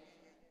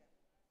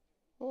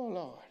 Oh,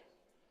 Lord.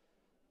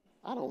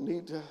 I don't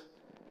need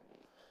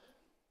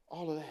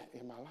all of that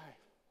in my life.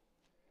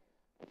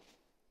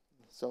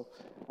 So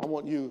I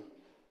want you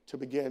to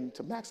begin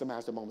to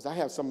maximize the moments. I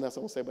have something else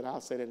I want to say, but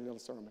I'll say that in another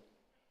sermon.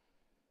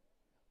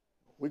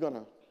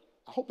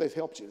 I hope they've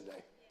helped you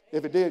today.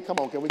 If it did, come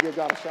on, can we give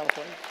God a shout of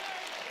praise?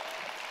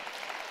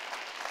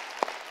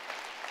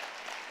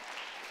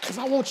 Because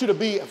I want you to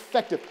be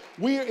effective.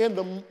 We're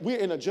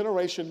in a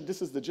generation,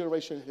 this is the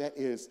generation that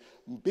is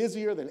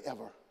busier than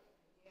ever.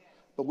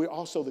 But we're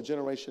also the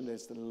generation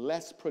that's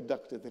less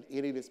productive than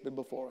any that's been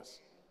before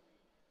us.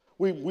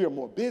 We are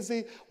more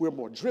busy, we're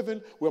more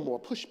driven, we're more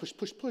push,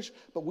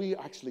 but we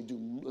actually do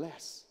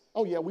less.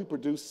 Oh, yeah, we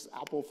produce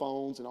Apple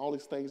phones and all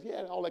these things,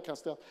 yeah, all that kind of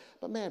stuff.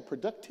 But, man,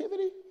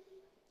 productivity,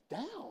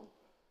 down.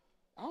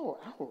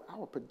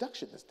 Our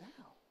production is down.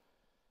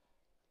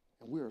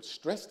 And we're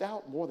stressed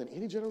out more than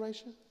any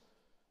generation.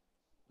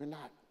 We're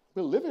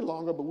living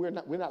longer, but we're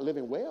not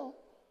living well.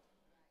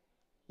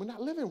 We're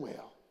not living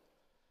well.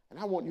 And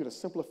I want you to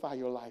simplify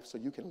your life so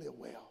you can live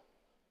well.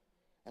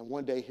 And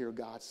one day hear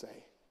God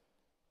say,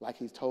 like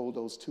he told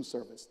those two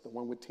servants, the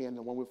one with 10 and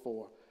the one with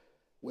 4,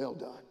 well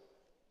done,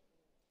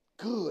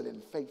 good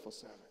and faithful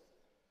servant.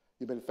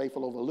 You've been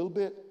faithful over a little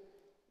bit,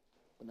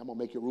 but I'm going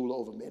to make you ruler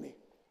over many.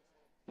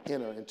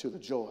 Enter into the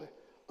joy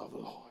of the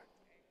Lord.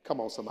 Come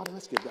on, somebody,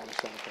 let's give God a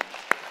shout of praise.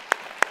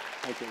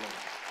 Thank you, Lord.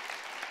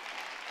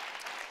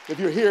 If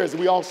you're here, as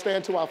we all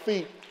stand to our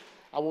feet,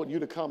 I want you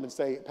to come and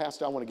say,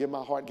 Pastor, I want to give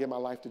my heart, give my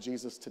life to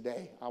Jesus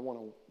today. I want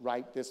to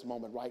right this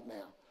moment right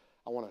now.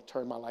 I want to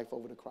turn my life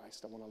over to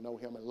Christ. I want to know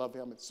him and love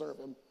him and serve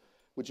him.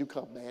 Would you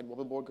come, man,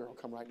 woman, boy, girl?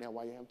 Come right now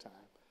while you have time.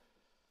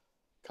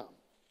 Come.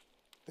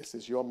 This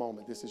is your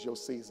moment. This is your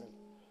season.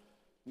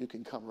 You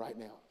can come right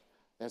now.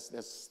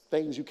 There's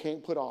things you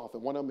can't put off,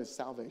 and one of them is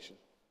salvation.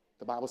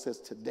 The Bible says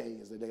today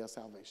is the day of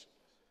salvation.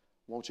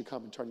 Won't you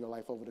come and turn your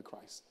life over to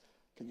Christ?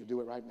 Can you do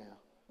it right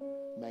now?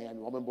 Man,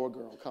 woman, boy,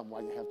 girl, come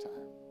while you have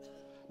time.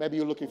 Maybe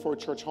you're looking for a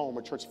church home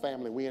or church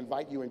family. We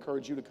invite you,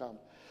 encourage you to come.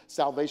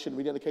 Salvation,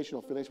 rededication, or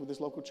affiliation with this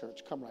local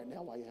church. Come right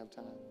now while you have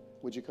time.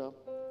 Would you come?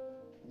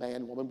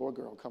 Man, woman, boy,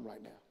 girl, come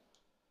right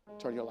now.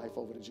 Turn your life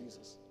over to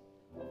Jesus.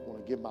 I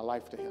want to give my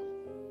life to him.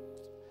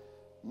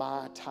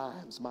 My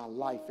times, my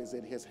life is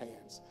in his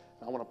hands.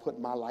 I want to put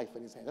my life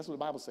in his hands. That's what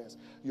the Bible says.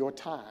 Your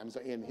times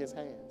are in his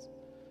hands.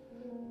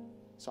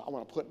 So I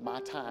want to put my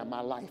time,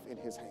 my life in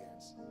his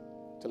hands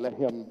to let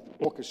him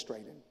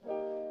orchestrate it.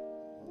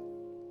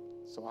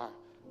 So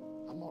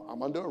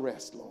I'm under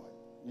arrest, Lord.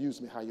 Use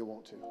me how you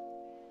want to.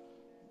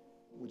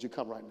 Would you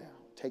come right now?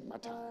 Take my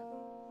time.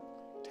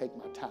 Take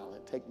my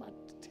talent. Take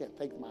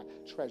my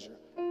treasure.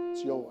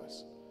 It's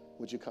yours.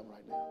 Would you come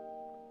right now?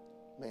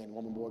 Man,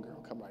 woman, boy,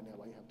 girl, come right now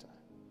while you have time.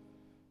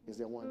 Is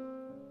there one?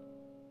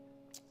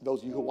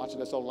 Those of you who are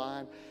watching us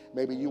online,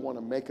 maybe you want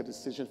to make a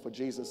decision for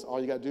Jesus.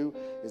 All you got to do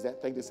is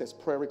that thing that says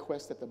prayer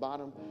request at the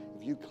bottom.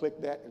 If you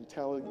click that and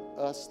tell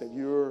us that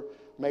you're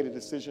made a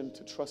decision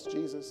to trust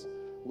Jesus,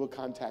 we'll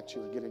contact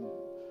you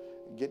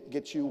and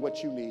get you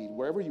what you need,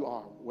 wherever you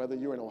are, whether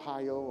you're in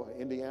Ohio or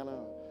Indiana,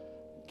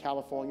 or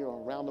California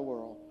or around the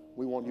world,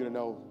 we want you to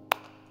know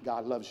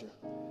God loves you.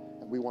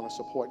 And we want to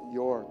support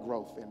your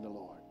growth in the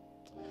Lord.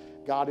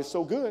 God is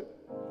so good.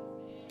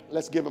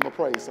 Let's give him a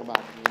praise,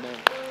 somebody. Amen.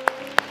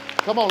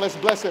 Come on, let's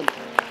bless him.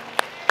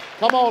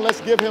 Come on,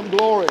 let's give him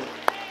glory.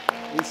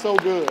 He's so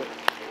good.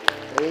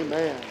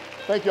 Amen.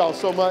 Thank you all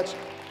so much.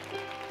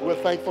 We're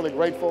thankful and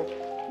grateful.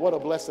 What a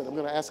blessing. I'm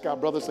going to ask our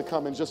brothers to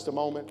come in just a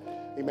moment.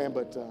 Amen.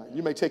 But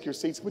you may take your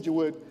seats, but you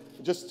would,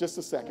 just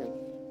a second.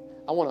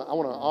 I want to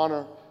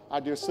honor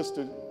our dear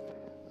sister,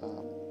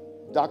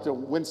 Dr.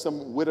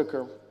 Winsome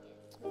Whitaker.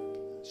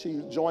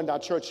 She joined our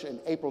church in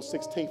April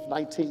 16th,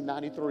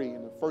 1993,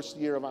 in the first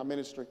year of our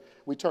ministry.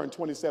 We turned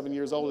 27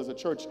 years old as a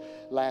church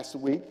last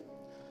week.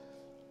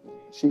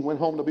 She went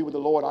home to be with the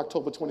Lord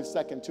October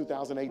 22nd,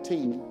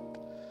 2018.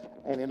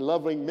 And in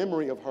loving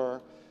memory of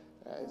her,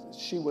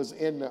 she was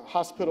in the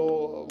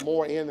hospital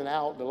more in and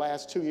out the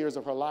last 2 years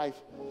of her life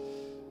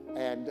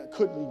and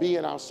couldn't be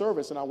in our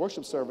service, in our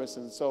worship service.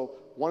 And so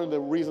one of the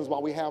reasons why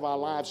we have our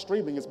live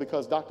streaming is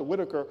because Dr.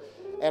 Whitaker,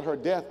 at her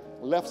death,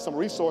 left some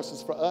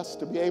resources for us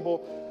to be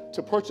able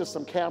to purchase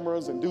some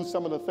cameras and do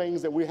some of the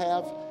things that we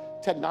have,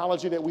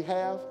 technology that we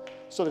have,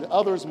 so that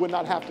others would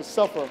not have to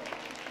suffer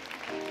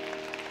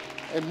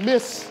and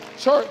miss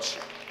church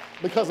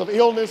because of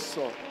illness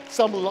or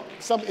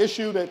some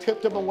issue that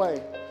tipped them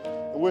away.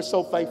 And we're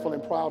so thankful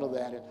and proud of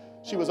that. And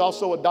she was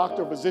also a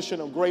doctor,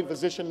 physician, a great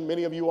physician.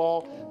 Many of you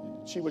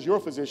all, she was your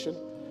physician.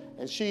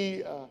 And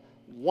she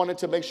wanted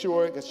to make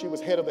sure that she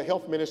was head of the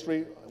health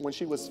ministry when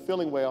she was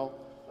feeling well,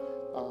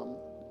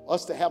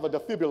 us to have a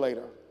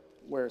defibrillator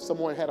where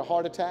someone had a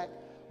heart attack,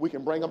 we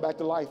can bring them back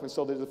to life. And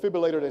so the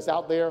defibrillator that's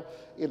out there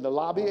in the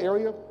lobby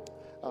area,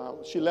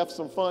 she left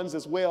some funds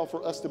as well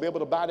for us to be able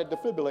to buy that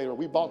defibrillator.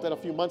 We bought that a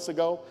few months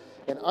ago.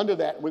 And under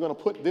that, we're going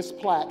to put this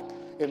plaque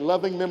in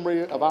loving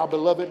memory of our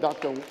beloved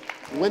Dr.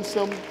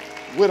 Winsome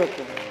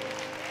Whitaker.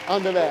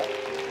 Under that,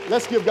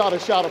 let's give God a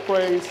shout of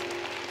praise.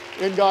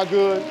 Isn't God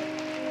good?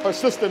 Her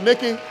sister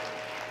Nikki,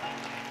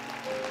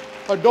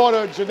 her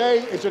daughter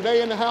Janae. Is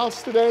Janae in the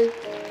house today?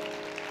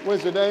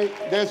 Where's Janae?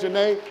 There's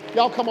Janae.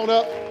 Y'all come on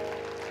up.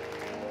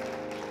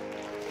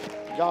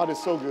 God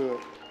is so good.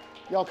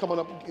 Y'all come on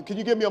up. Can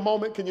you give me a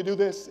moment? Can you do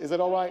this? Is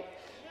it all right?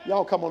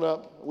 Y'all come on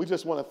up. We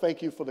just want to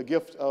thank you for the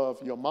gift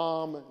of your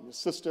mom, your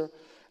sister,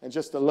 and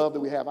just the love that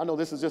we have. I know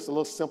this is just a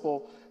little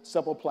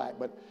simple plaque,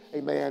 but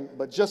amen.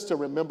 But just to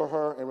remember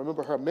her and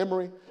remember her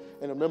memory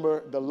and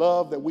remember the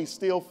love that we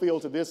still feel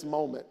to this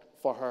moment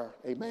for her.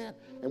 Amen.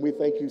 And we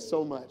thank you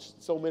so much.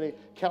 So many,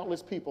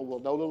 countless people will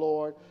know the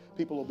Lord.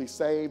 People will be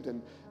saved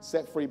and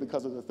set free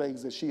because of the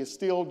things that she is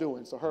still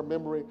doing. So her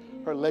memory,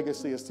 her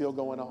legacy is still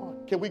going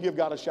on. Can we give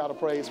God a shout of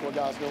praise for what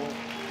God's doing?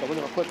 So we're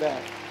going to put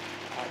that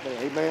out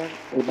there. Amen.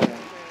 Amen.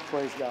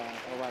 Praise God.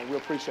 All right. We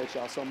appreciate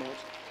y'all so much.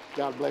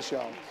 God bless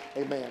y'all.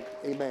 Amen.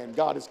 Amen.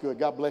 God is good.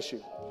 God bless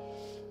you.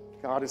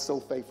 God is so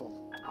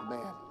faithful.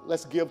 Amen.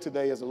 Let's give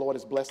today as the Lord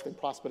has blessed and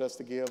prospered us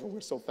to give. And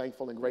we're so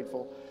thankful and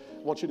grateful.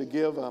 I want you to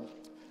give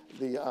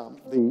the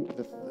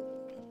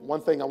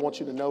one thing I want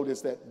you to note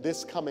is that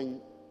this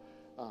coming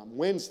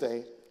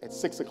Wednesday at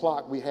 6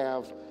 o'clock, we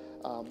have,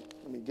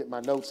 let me get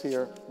my notes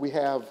here. We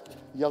have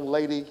a young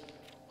lady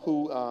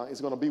who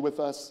is going to be with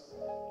us,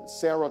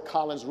 Sarah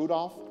Collins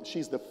Rudolph.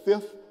 She's the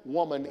 5th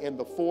woman in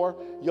the 4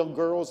 young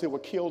girls that were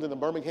killed in the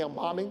Birmingham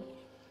bombing.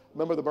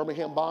 Remember the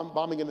Birmingham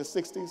bombing in the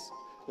 60s?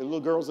 The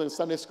little girls in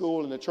Sunday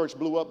school and the church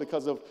blew up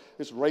because of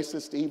this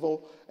racist,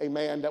 evil,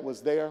 amen, that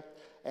was there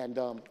and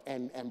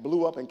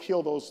blew up and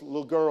killed those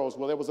little girls.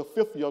 Well, there was a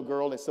 5th young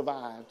girl that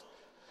survived.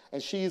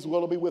 And she's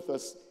going to be with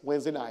us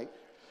Wednesday night.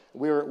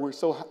 We're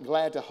so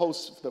glad to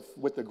host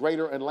with the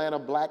Greater Atlanta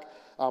Black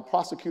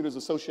Prosecutors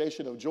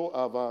Association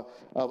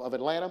of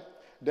Atlanta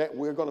that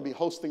we're going to be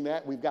hosting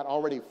that. We've got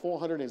already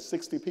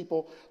 460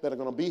 people that are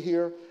going to be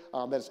here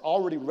that's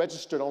already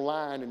registered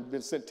online and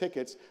been sent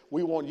tickets.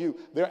 We want you.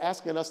 They're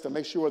asking us to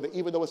make sure that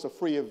even though it's a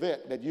free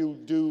event, that you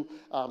do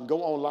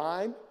go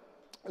online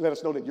and let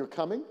us know that you're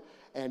coming.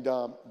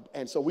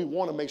 And so we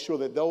want to make sure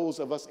that those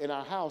of us in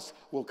our house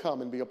will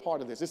come and be a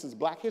part of this. This is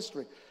Black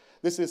history.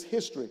 This is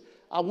history.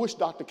 I wish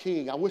Dr.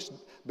 King, I wish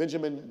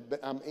Benjamin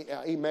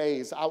E.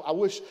 Mays, I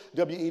wish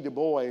W.E. Du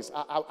Bois,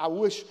 I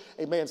wish,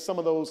 amen, some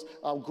of those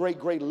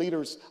great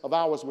leaders of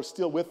ours were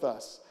still with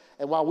us.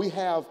 And while we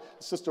have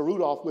Sister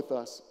Rudolph with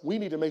us, we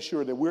need to make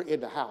sure that we're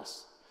in the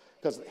house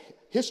because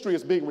history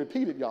is being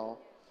repeated, y'all.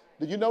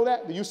 Do you know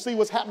that? Do you see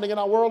what's happening in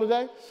our world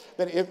today?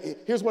 That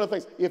here's one of the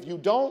things. If you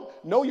don't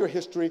know your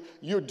history,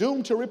 you're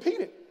doomed to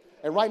repeat it.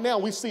 And right now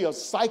we see a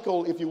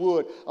cycle, if you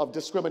would, of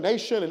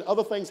discrimination and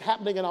other things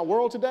happening in our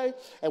world today.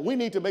 And we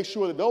need to make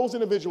sure that those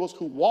individuals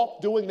who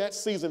walked during that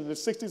season in the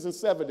 60s and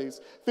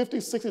 70s,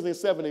 50s, 60s,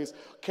 and 70s,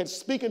 can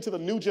speak into the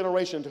new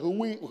generation to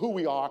who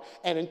we are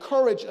and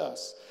encourage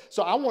us.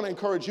 So I want to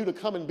encourage you to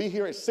come and be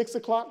here at 6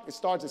 o'clock. It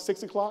starts at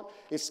 6 o'clock.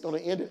 It's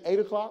going to end at 8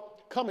 o'clock.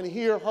 come and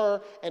hear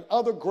her and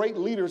other great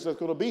leaders that's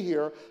going to be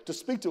here to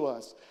speak to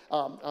us.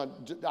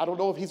 I don't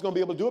know if he's going to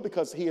be able to do it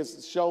because he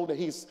has shown that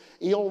he's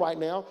ill right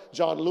now.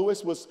 John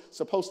Lewis was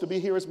supposed to be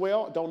here as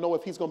well. Don't know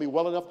if he's going to be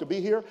well enough to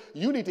be here.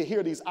 You need to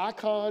hear these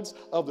icons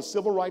of the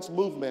civil rights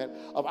movement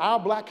of our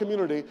black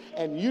community,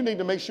 and you need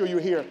to make sure you're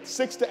here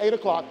 6 to 8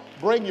 o'clock.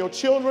 Bring your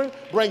children,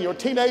 bring your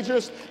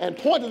teenagers, and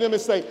point to them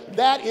and say,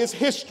 that is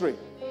history,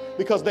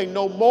 because they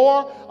know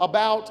more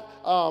about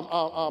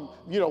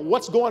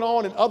what's going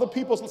on in other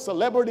people's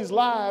celebrities'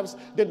 lives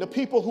than the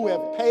people who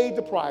have paid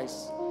the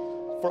price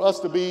for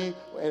us to be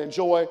and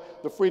enjoy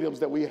the freedoms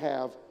that we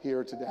have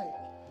here today.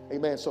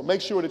 Amen. So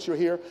make sure that you're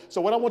here. So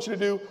what I want you to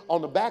do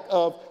on the back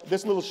of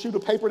this little sheet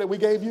of paper that we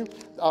gave you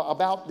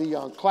about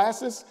the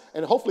classes,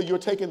 and hopefully you're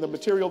taking the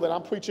material that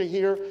I'm preaching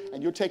here,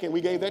 and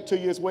we gave that to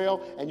you as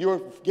well, and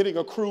you're getting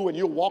a crew and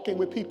you're walking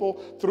with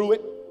people through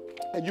it.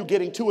 And you're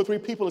getting 2 or 3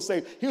 people to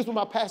say, here's what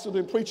my pastor's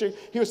been preaching.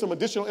 Here's some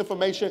additional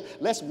information.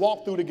 Let's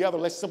walk through together.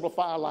 Let's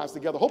simplify our lives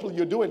together. Hopefully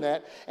you're doing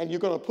that. And you're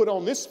going to put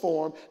on this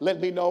form, let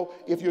me know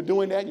if you're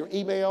doing that, your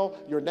email,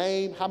 your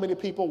name, how many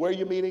people, where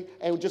you're meeting,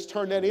 and just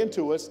turn that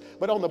into us.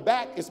 But on the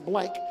back, it's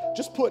blank.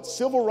 Just put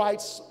civil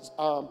rights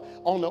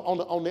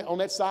on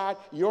that side,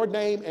 your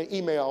name and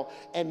email,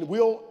 and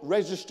we'll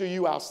register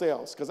you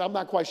ourselves. Because I'm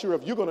not quite sure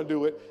if you're going to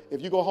do it.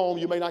 If you go home,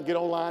 you may not get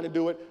online and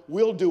do it.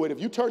 We'll do it. If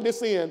you turn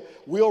this in,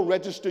 we'll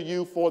register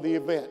you for the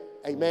event.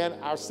 Amen.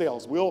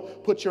 Ourselves. We'll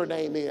put your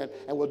name in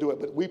and we'll do it.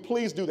 But we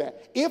please do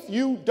that. If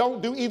you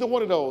don't do either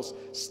one of those,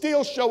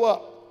 still show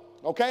up.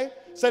 Okay?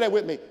 Say that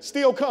with me.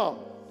 Still come.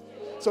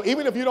 So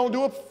even if you don't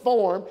do a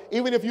form,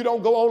 even if you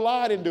don't go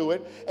online and do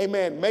it,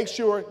 amen, make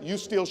sure you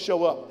still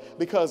show up,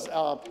 because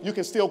you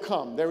can still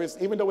come.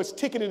 Even though it's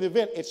ticketed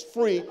event, it's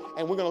free,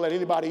 and we're going to let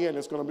anybody in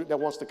that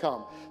wants to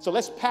come. So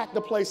let's pack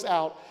the place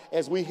out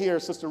as we hear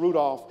Sister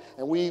Rudolph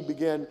and we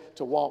begin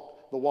to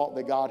walk the walk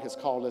that God has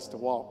called us to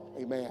walk.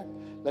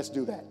 Amen. Let's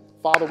do that.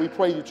 Father, we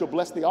pray that you'll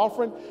bless the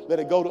offering. Let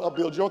it go to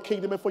upbuild your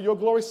kingdom and for your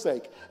glory's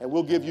sake. And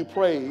we'll give you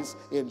praise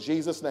in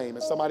Jesus' name.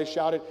 And somebody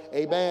shouted,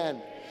 amen.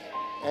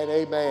 And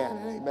amen,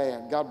 and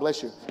amen. God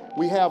bless you.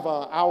 We have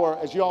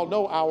as you all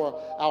know, our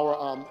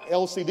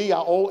LCD,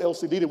 our old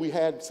LCD that we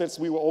had since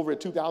we were over at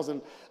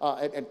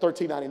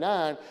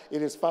 2013-99,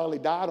 it has finally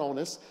died on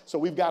us. So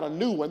we've got a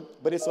new one,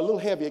 but it's a little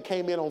heavy. It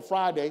came in on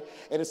Friday,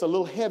 and it's a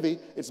little heavy.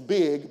 It's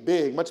big,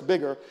 much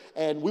bigger.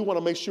 And we want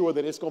to make sure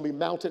that it's going to be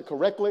mounted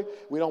correctly.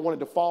 We don't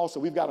want it to fall. So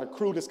we've got a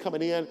crew that's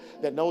coming in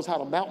that knows how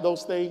to mount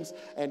those things.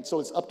 And so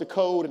it's up to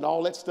code and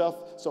all that stuff.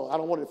 So I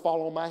don't want it to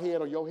fall on my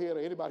head or your head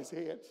or anybody's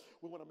head.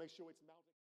 We want to make sure it's mounted.